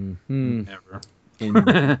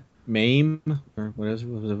 In Mame, or what was the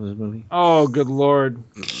movie? Oh, good Lord.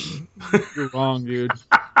 You're wrong, dude.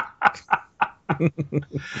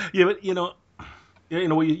 Yeah, but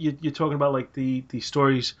what you're talking about, like the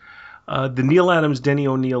stories, the Neil Adams, Denny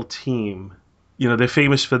O'Neil team. They're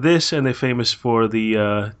famous for this, and they're famous for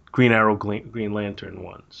the Green Arrow, Green Lantern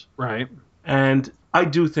ones. Right. And I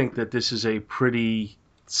do think that this is a pretty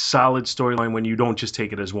solid storyline when you don't just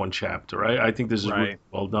take it as one chapter. I think this is really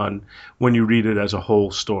well done when you read it as a whole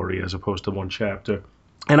story as opposed to one chapter.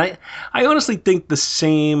 And I honestly think the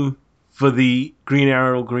same for the Green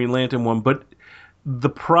Arrow, Green Lantern one, but the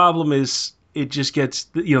problem is it just gets,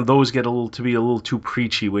 those get to be a little too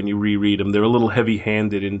preachy when you reread them. They're a little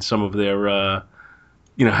heavy-handed in some of their,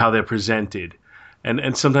 how they're presented.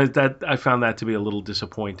 And sometimes that I found that to be a little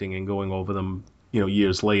disappointing in going over them,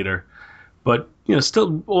 years later. But,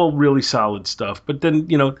 still all really solid stuff. But then,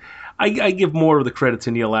 I give more of the credit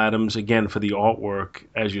to Neil Adams, again, for the artwork,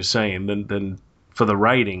 as you're saying, than for the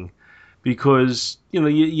writing. Because,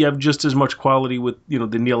 you have just as much quality with,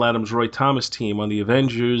 the Neil Adams, Roy Thomas team on the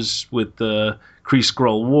Avengers, with the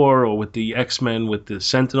Kree-Skrull War, or with the X-Men, with the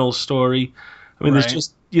Sentinel story. I mean, there's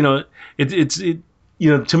just, it's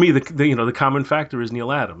to me, the common factor is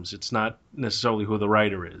Neil Adams. It's not necessarily who the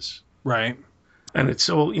writer is. Right. And it's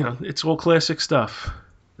all, it's all classic stuff.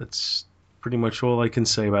 That's pretty much all I can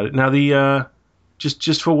say about it. Now, the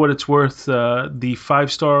just for what it's worth, the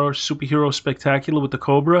 5-star superhero spectacular with the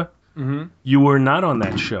Cobra, you were not on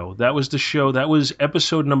that show. That was the show. That was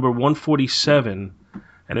episode number 147,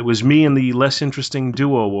 and it was me and the less interesting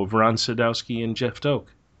duo of Ron Sadowski and Jeff Doak.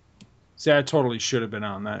 See, I totally should have been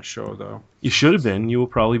on that show, though. You should have been. You were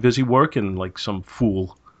probably busy working like some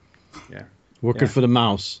fool. Yeah. Working for the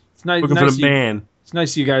mouse. It's nice. Looking for the man. It's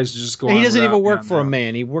nice you guys just go. He doesn't without even me work on for a that.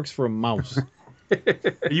 man. He works for a mouse.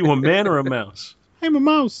 Are you a man or a mouse? I'm a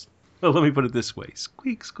mouse. Well, let me put it this way: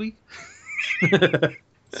 squeak, squeak.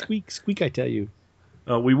 Squeak, squeak, I tell you.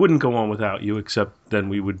 We wouldn't go on without you, except then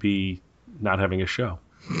we would be not having a show.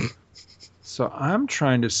 So I'm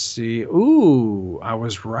trying to see. Ooh, I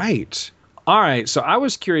was right. All right. So I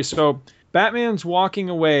was curious. So Batman's walking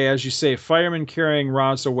away, as you say, fireman carrying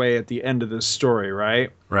Ra's away at the end of this story,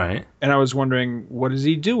 right? Right. And I was wondering, what does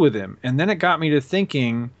he do with him? And then it got me to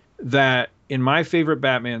thinking that in my favorite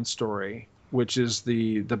Batman story, which is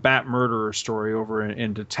the Bat Murderer story over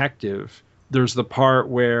in Detective, there's the part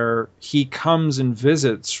where he comes and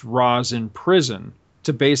visits Ra's in prison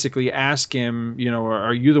to basically ask him, you know,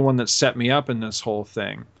 are you the one that set me up in this whole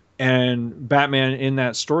thing? And Batman in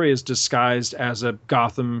that story is disguised as a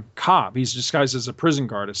Gotham cop. He's disguised as a prison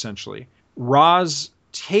guard, essentially. Ra's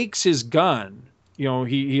takes his gun. You know,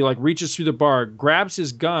 he like reaches through the bar, grabs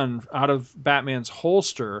his gun out of Batman's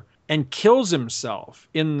holster, and kills himself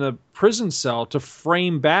in the prison cell to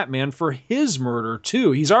frame Batman for his murder,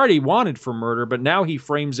 too. He's already wanted for murder, but now he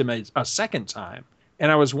frames him a second time.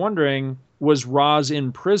 And I was wondering, was Ra's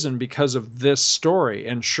in prison because of this story?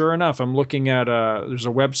 And sure enough, I'm looking at there's a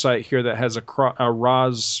website here that has a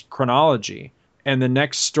Ra's chronology. And the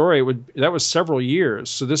next story that was several years.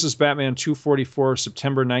 So this is Batman 244,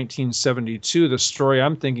 September 1972. The story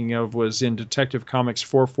I'm thinking of was in Detective Comics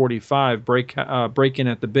 445, Break-In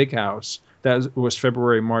at the Big House. That was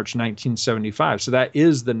February, March 1975. So that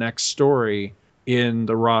is the next story in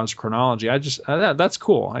the Ra's chronology. That's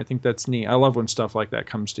cool. I think that's neat. I love when stuff like that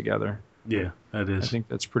comes together. Yeah, that is. I think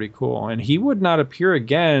that's pretty cool. And he would not appear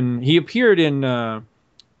again. He appeared in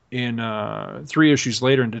 3 issues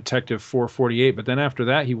later in Detective 448, but then after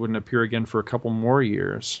that he wouldn't appear again for a couple more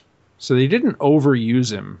years. So they didn't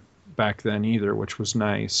overuse him back then either, which was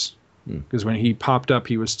nice. Because when he popped up,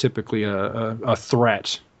 he was typically a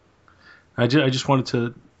threat. I just wanted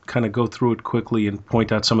to kind of go through it quickly and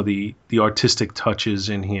point out some of the artistic touches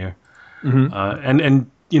in here. Mm-hmm.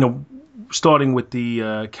 And you know, starting with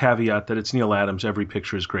the caveat that it's Neil Adams, every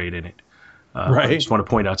picture is great in it. Right. I just want to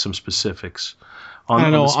point out some specifics. I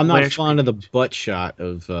don't know. I'm not splash fond of the butt shot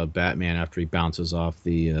of Batman after he bounces off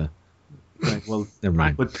the. Right, well, Never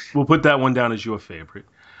mind. we'll put that one down as your favorite.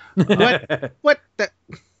 What? What? That?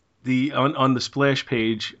 On the splash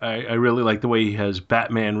page, I really like the way he has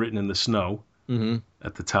Batman written in the snow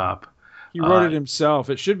at the top. He wrote it himself.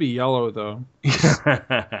 It should be yellow, though.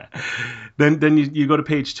 Then you go to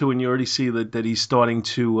page 2 and you already see that he's starting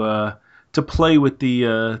to play with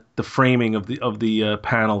the framing of the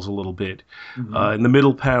panels a little bit. Mm-hmm. In the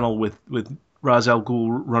middle panel with Ra's al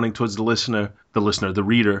Ghul running towards the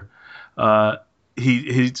reader,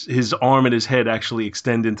 his arm and his head actually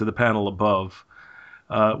extend into the panel above.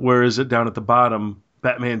 Whereas down at the bottom,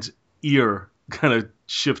 Batman's ear kind of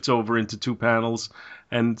shifts over into 2 panels,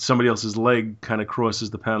 and somebody else's leg kind of crosses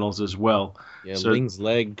the panels as well. Yeah, Ling's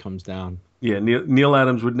leg comes down. Yeah, Neil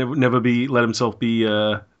Adams would never let himself be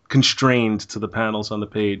constrained to the panels on the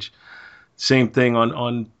page. Same thing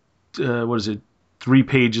on what is it? 3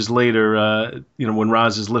 pages later, when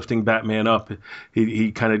Ra's is lifting Batman up,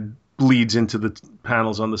 he kind of bleeds into the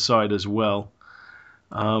panels on the side as well.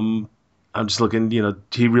 I'm just looking,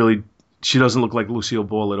 she doesn't look like Lucille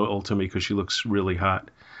Ball at all to me because she looks really hot.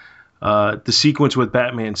 The sequence with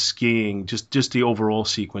Batman skiing, just the overall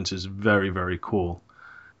sequence is very, very cool.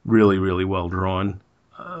 Really, really well drawn.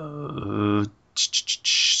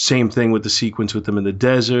 Same thing with the sequence with them in the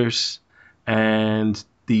desert. And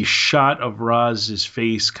the shot of Raz's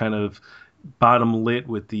face kind of bottom lit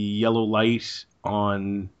with the yellow light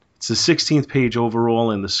on, it's the 16th page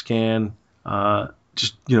overall in the scan.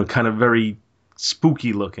 Kind of very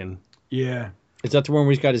spooky looking. Yeah. Is that the one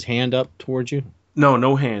where he's got his hand up towards you?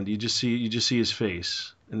 No hand. You just see his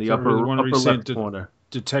face in the upper left corner.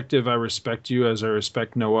 Detective, I respect you as I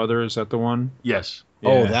respect no other. Is that the one? Yes. Yeah.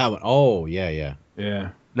 Oh, that one. Oh, yeah. Yeah.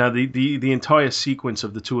 Now the entire sequence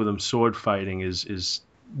of the two of them sword fighting is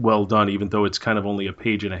well done, even though it's kind of only a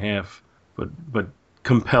page and a half, but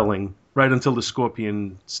compelling. Right until the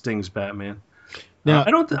Scorpion stings Batman. Now,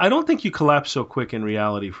 I don't think you collapse so quick in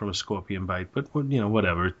reality from a scorpion bite, but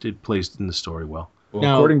whatever. It plays in the story well. Well,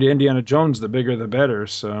 now, according to Indiana Jones, the bigger the better.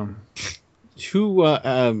 So,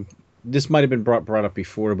 who? This might have been brought up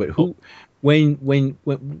before, but who? When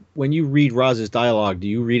you read Raz's dialogue, do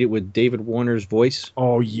you read it with David Warner's voice?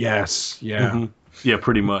 Oh yes, yeah, mm-hmm. Yeah,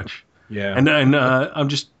 pretty much. Yeah, and I'm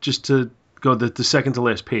just to go the second to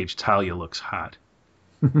last page. Talia looks hot.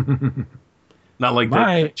 Not like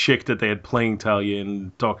that chick that they had playing Talia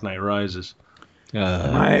in Dark Knight Rises.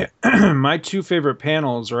 My my two favorite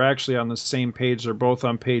panels are actually on the same page. They're both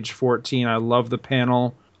on page 14. I love the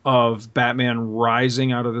panel of Batman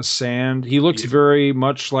rising out of the sand. He looks very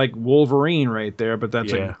much like Wolverine right there, but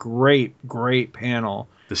that's a great panel.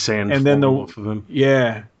 The sand and then off of him.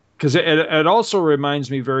 Yeah, because it also reminds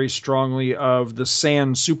me very strongly of the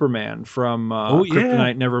Sand Superman from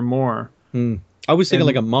Kryptonite Nevermore. I was thinking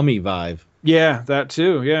like a Mummy vibe. Yeah, that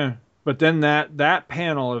too. Yeah. But then that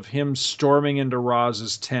panel of him storming into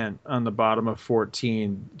Roz's tent on the bottom of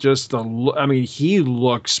 14, he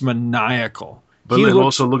looks maniacal. But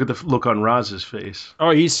also look at the look on Roz's face. Oh,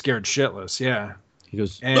 he's scared shitless. Yeah. He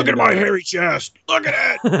goes, "Look at my hairy chest. Look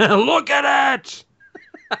at it. Look at it."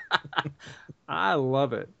 I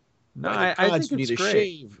love it. No, I think it's great.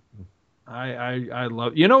 Shave. I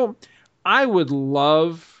love. I would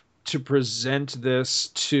love to present this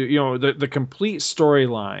to the complete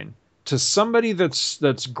storyline to somebody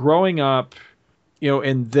that's growing up,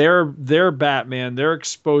 and their Batman, their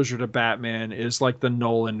exposure to Batman is like the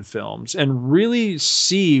Nolan films, and really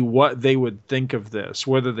see what they would think of this,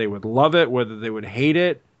 whether they would love it, whether they would hate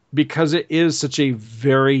it, because it is such a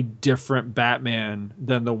very different Batman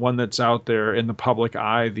than the one that's out there in the public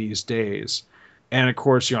eye these days. And of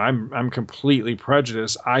course, I'm completely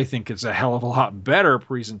prejudiced. I think it's a hell of a lot better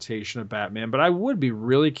presentation of Batman, but I would be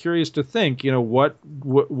really curious to think, what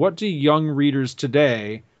do young readers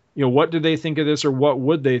today, what do they think of this, or what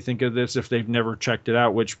would they think of this if they've never checked it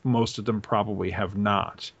out, which most of them probably have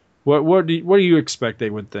not. What do you expect they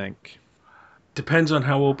would think? Depends on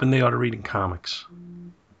how open they are to reading comics.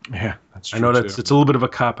 Yeah, that's true. I know it's a little bit of a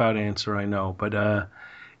cop-out answer, I know, but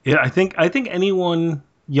I think anyone,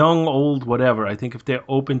 young, old, whatever, I think if they're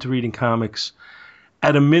open to reading comics,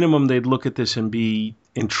 at a minimum they'd look at this and be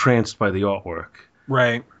entranced by the artwork.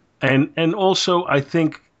 Right. And also I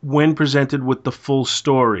think when presented with the full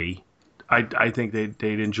story, I think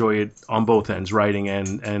they'd enjoy it on both ends, writing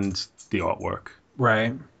and the artwork.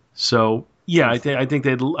 Right. So yeah, I think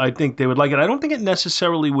they would like it. I don't think it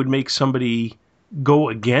necessarily would make somebody go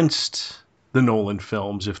against the Nolan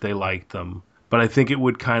films if they liked them, but I think it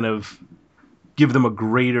would kind of give them a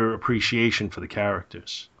greater appreciation for the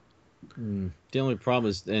characters. The only problem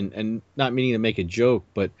is, and not meaning to make a joke,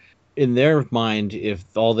 but in their mind, if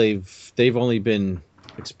all they've only been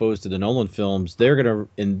exposed to the Nolan films, they're gonna,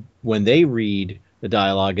 and when they read the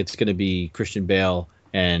dialogue, it's gonna be Christian Bale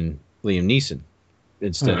and Liam Neeson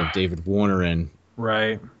instead of David Warner and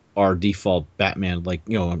our default Batman,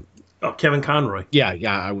 Kevin Conroy. Yeah,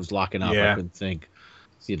 I was locking up. I couldn't think.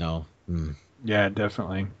 Yeah,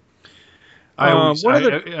 definitely. I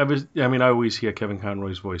always hear Kevin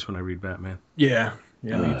Conroy's voice when I read Batman. Yeah,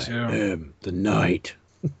 me too. I am the Knight.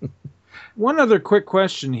 One other quick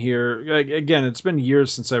question here. Again, it's been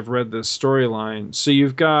years since I've read this storyline. So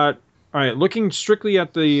you've got, all right, looking strictly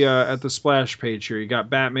at the splash page here, you got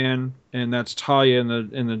Batman, and that's Talia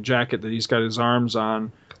in the jacket that he's got his arms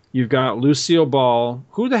on. You've got Lucille Ball.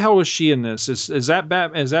 Who the hell was she in this? Is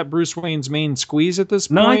that Bruce Wayne's main squeeze at this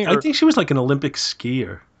point? No, I think she was like an Olympic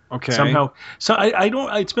skier. Okay. Somehow, I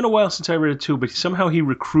don't. It's been a while since I read it too, but somehow he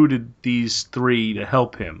recruited these three to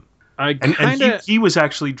help him. He was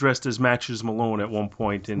actually dressed as Matches Malone at one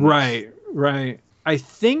point. Right. I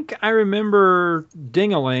think I remember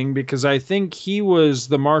Ding-a-ling because I think he was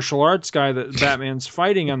the martial arts guy that Batman's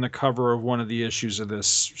fighting on the cover of one of the issues of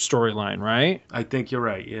this storyline, right? I think you're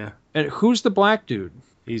right, yeah. And who's the black dude?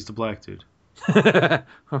 He's the black dude. Okay.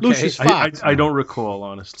 Lucius Fox. I don't recall,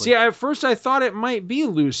 honestly. See, at first I thought it might be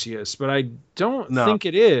Lucius, but I don't think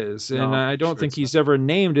it is, and I don't think he's ever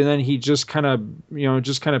named. And then he just kind of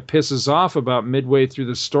pisses off about midway through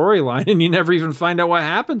the storyline, and you never even find out what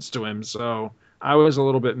happens to him. So I was a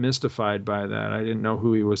little bit mystified by that. I didn't know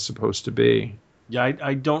who he was supposed to be. Yeah,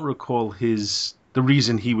 I don't recall the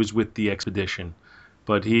reason he was with the expedition,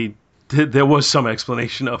 but there was some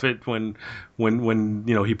explanation of it when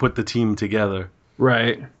he put the team together.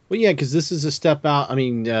 Right. Well, yeah, because this is a step out. I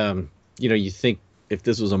mean, you think if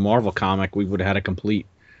this was a Marvel comic, we would have had a complete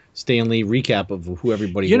Stan Lee recap of who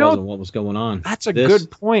everybody was and what was going on. That's a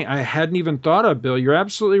good point. I hadn't even thought of, Bill. You're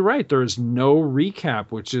absolutely right. There is no recap,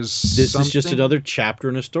 which is this is just another chapter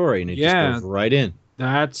in a story, and it just goes right in.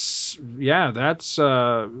 That's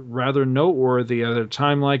rather noteworthy at a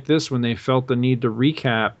time like this when they felt the need to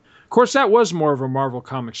recap. Of course, that was more of a Marvel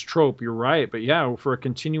Comics trope. You're right, but yeah, for a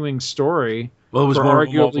continuing story. Well, it was more of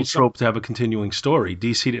a Marvel trope to have a continuing story.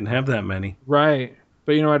 DC didn't have that many. Right.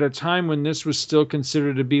 But, at a time when this was still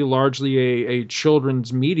considered to be largely a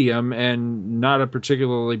children's medium and not a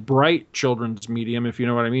particularly bright children's medium, if you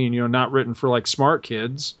know what I mean, not written for like smart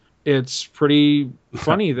kids. it's pretty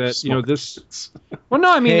funny that this. Well,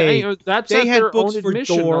 no, I mean Hey, that's they at had their books own for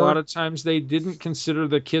admission. Thor. A lot of times they didn't consider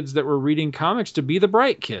the kids that were reading comics to be the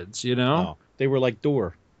bright kids. Oh, they were like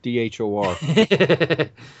Dor, DHOR.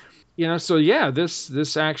 So yeah,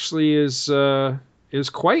 this actually is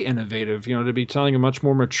quite innovative. To be telling a much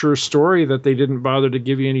more mature story that they didn't bother to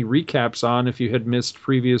give you any recaps on if you had missed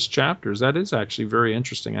previous chapters. That is actually very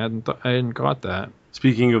interesting. I hadn't caught that.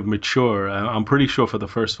 Speaking of mature, I'm pretty sure for the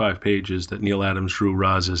first 5 pages that Neil Adams drew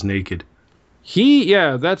Roz as naked.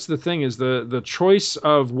 That's the thing, is the choice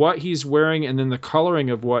of what he's wearing and then the coloring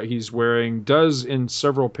of what he's wearing does in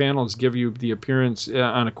several panels give you the appearance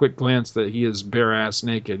on a quick glance that he is bare ass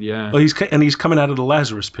naked. Yeah. Well, he's coming out of the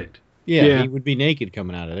Lazarus pit. Yeah, he would be naked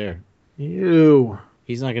coming out of there. Ew.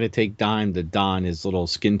 He's not going to take dime to don his little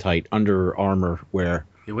skin tight Under Armour wear.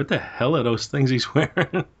 Yeah, what the hell are those things he's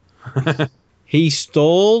wearing? He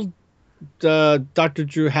stole Dr.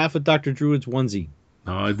 Drew, half of Dr. Druid's onesie.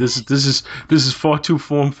 No, this is far too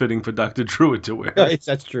form fitting for Dr. Druid to wear.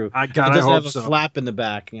 That's true. It doesn't hope have a so. flap in the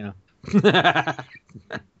back,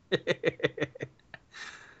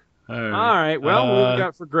 All right. Well, what do we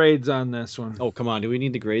got for grades on this one? Oh, come on. Do we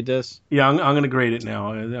need to grade this? Yeah, I'm going to grade it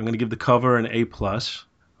now. I'm going to give the cover an A+. I'm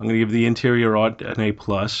going to give the interior art an A+, and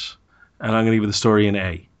I'm going to give the story an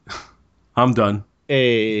A. I'm done.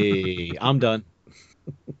 Hey, I'm done.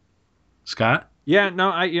 Scott? Yeah, no,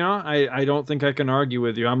 I don't think I can argue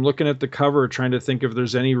with you. I'm looking at the cover trying to think if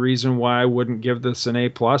there's any reason why I wouldn't give this an A+,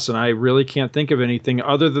 and I really can't think of anything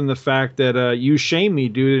other than the fact that you shame me,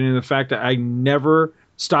 dude, and the fact that I never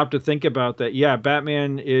stopped to think about that. Yeah,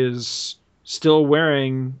 Batman is still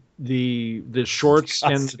wearing the shorts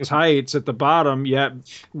and the tights at the bottom, yet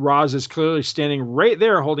Roz is clearly standing right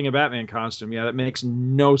there holding a Batman costume. Yeah, that makes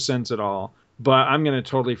no sense at all. But I'm going to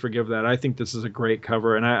totally forgive that. I think this is a great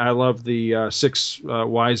cover, and I love the 6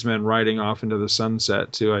 wise men riding off into the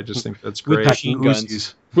sunset, too. I just think that's great. With machine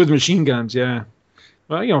guns. With machine guns, yeah.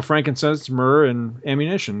 Well, frankincense, myrrh, and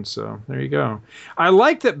ammunition, so there you go. I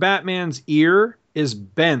like that Batman's ear is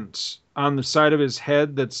bent on the side of his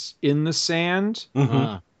head that's in the sand.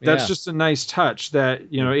 Mm-hmm. That's just a nice touch that,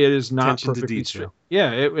 it is not Attention to perfectly detail.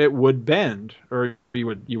 Yeah, it would bend, or you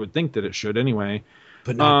would think that it should anyway.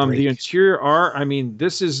 But not break. The interior art,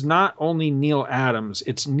 this is not only Neil Adams,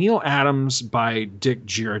 it's Neil Adams by Dick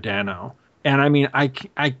Giordano. And I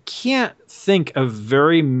can't think of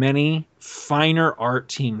very many finer art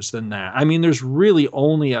teams than that. There's really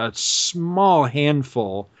only a small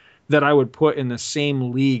handful that I would put in the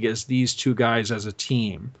same league as these two guys as a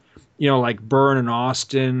team. Like Byrne and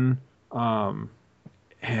Austin, and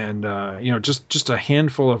just a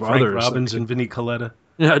handful of Frank others. Robbins and Vinnie Coletta.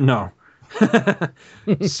 No.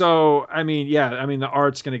 So the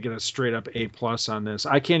art's going to get a straight up A+ on this.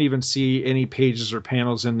 I can't even see any pages or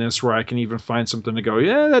panels in this where I can even find something to go,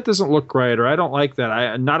 yeah, that doesn't look right, or I don't like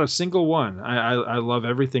that. Not a single one. I love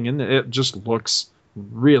everything in it. It just looks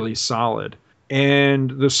really solid. And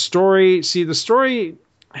the story,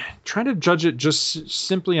 trying to judge it just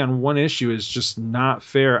simply on one issue is just not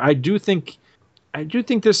fair. I do think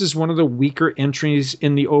this is one of the weaker entries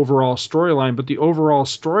in the overall storyline, but the overall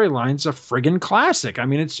storyline's a friggin' classic.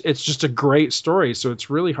 It's just a great story, so it's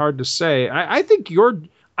really hard to say. I think your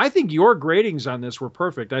gradings on this were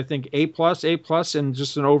perfect. I think A+, and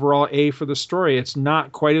just an overall A for the story. It's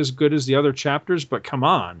not quite as good as the other chapters, but come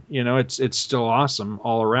on, it's still awesome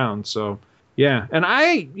all around. So yeah, and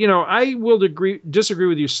I will disagree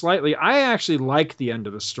with you slightly. I actually like the end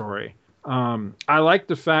of the story. I like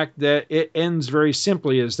the fact that it ends very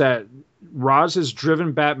simply, is that Roz has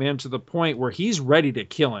driven Batman to the point where he's ready to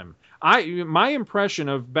kill him. My impression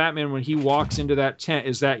of Batman when he walks into that tent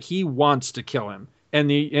is that he wants to kill him,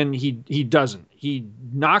 and he doesn't. He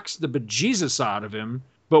knocks the bejesus out of him,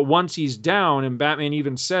 but once he's down, and Batman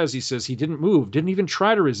even says he didn't move, didn't even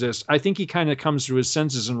try to resist. I think he kind of comes to his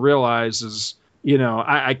senses and realizes,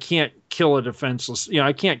 I can't kill a defenseless,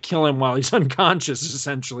 I can't kill him while he's unconscious,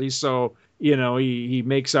 essentially. So, he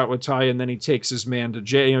makes out with Talia, and then he takes his man to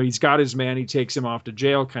jail. He's got his man, he takes him off to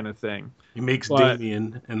jail, kind of thing. He makes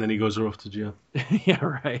Damien, and then he goes off to jail. Yeah,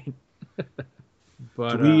 right.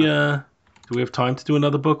 But do we have time to do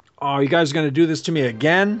another book? Oh, you guys going to do this to me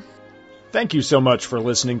again? Thank you so much for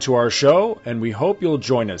listening to our show, and we hope you'll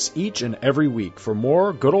join us each and every week for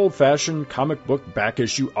more good old-fashioned comic book back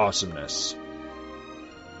issue awesomeness.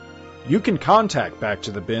 You can contact Back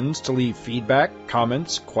to the Bins to leave feedback,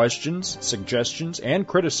 comments, questions, suggestions, and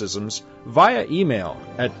criticisms via email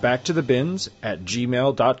at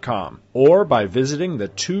backtothebins@gmail.com or by visiting the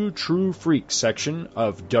Two True Freaks section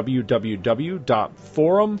of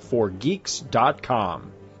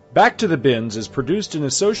www.forumforgeeks.com. Back to the Bins is produced in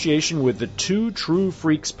association with the Two True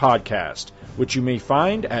Freaks podcast, which you may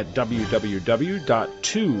find at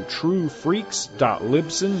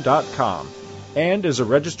www.twotruefreaks.libsyn.com, and is a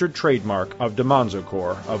registered trademark of DiManzo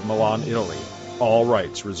Corps of Milan, Italy. All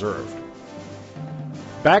rights reserved.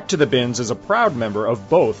 Back to the Bins is a proud member of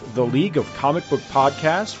both the League of Comic Book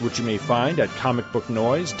Podcasts, which you may find at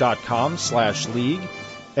comicbooknoise.com/league,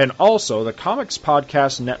 and also the Comics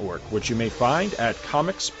Podcast Network, which you may find at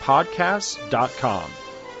comicspodcasts.com.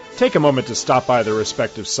 Take a moment to stop by their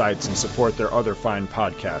respective sites and support their other fine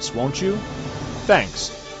podcasts, won't you?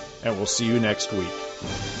 Thanks, and we'll see you next week.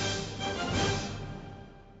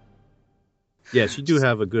 Yes, you do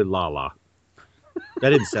have a good la-la.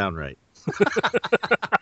 That didn't sound right.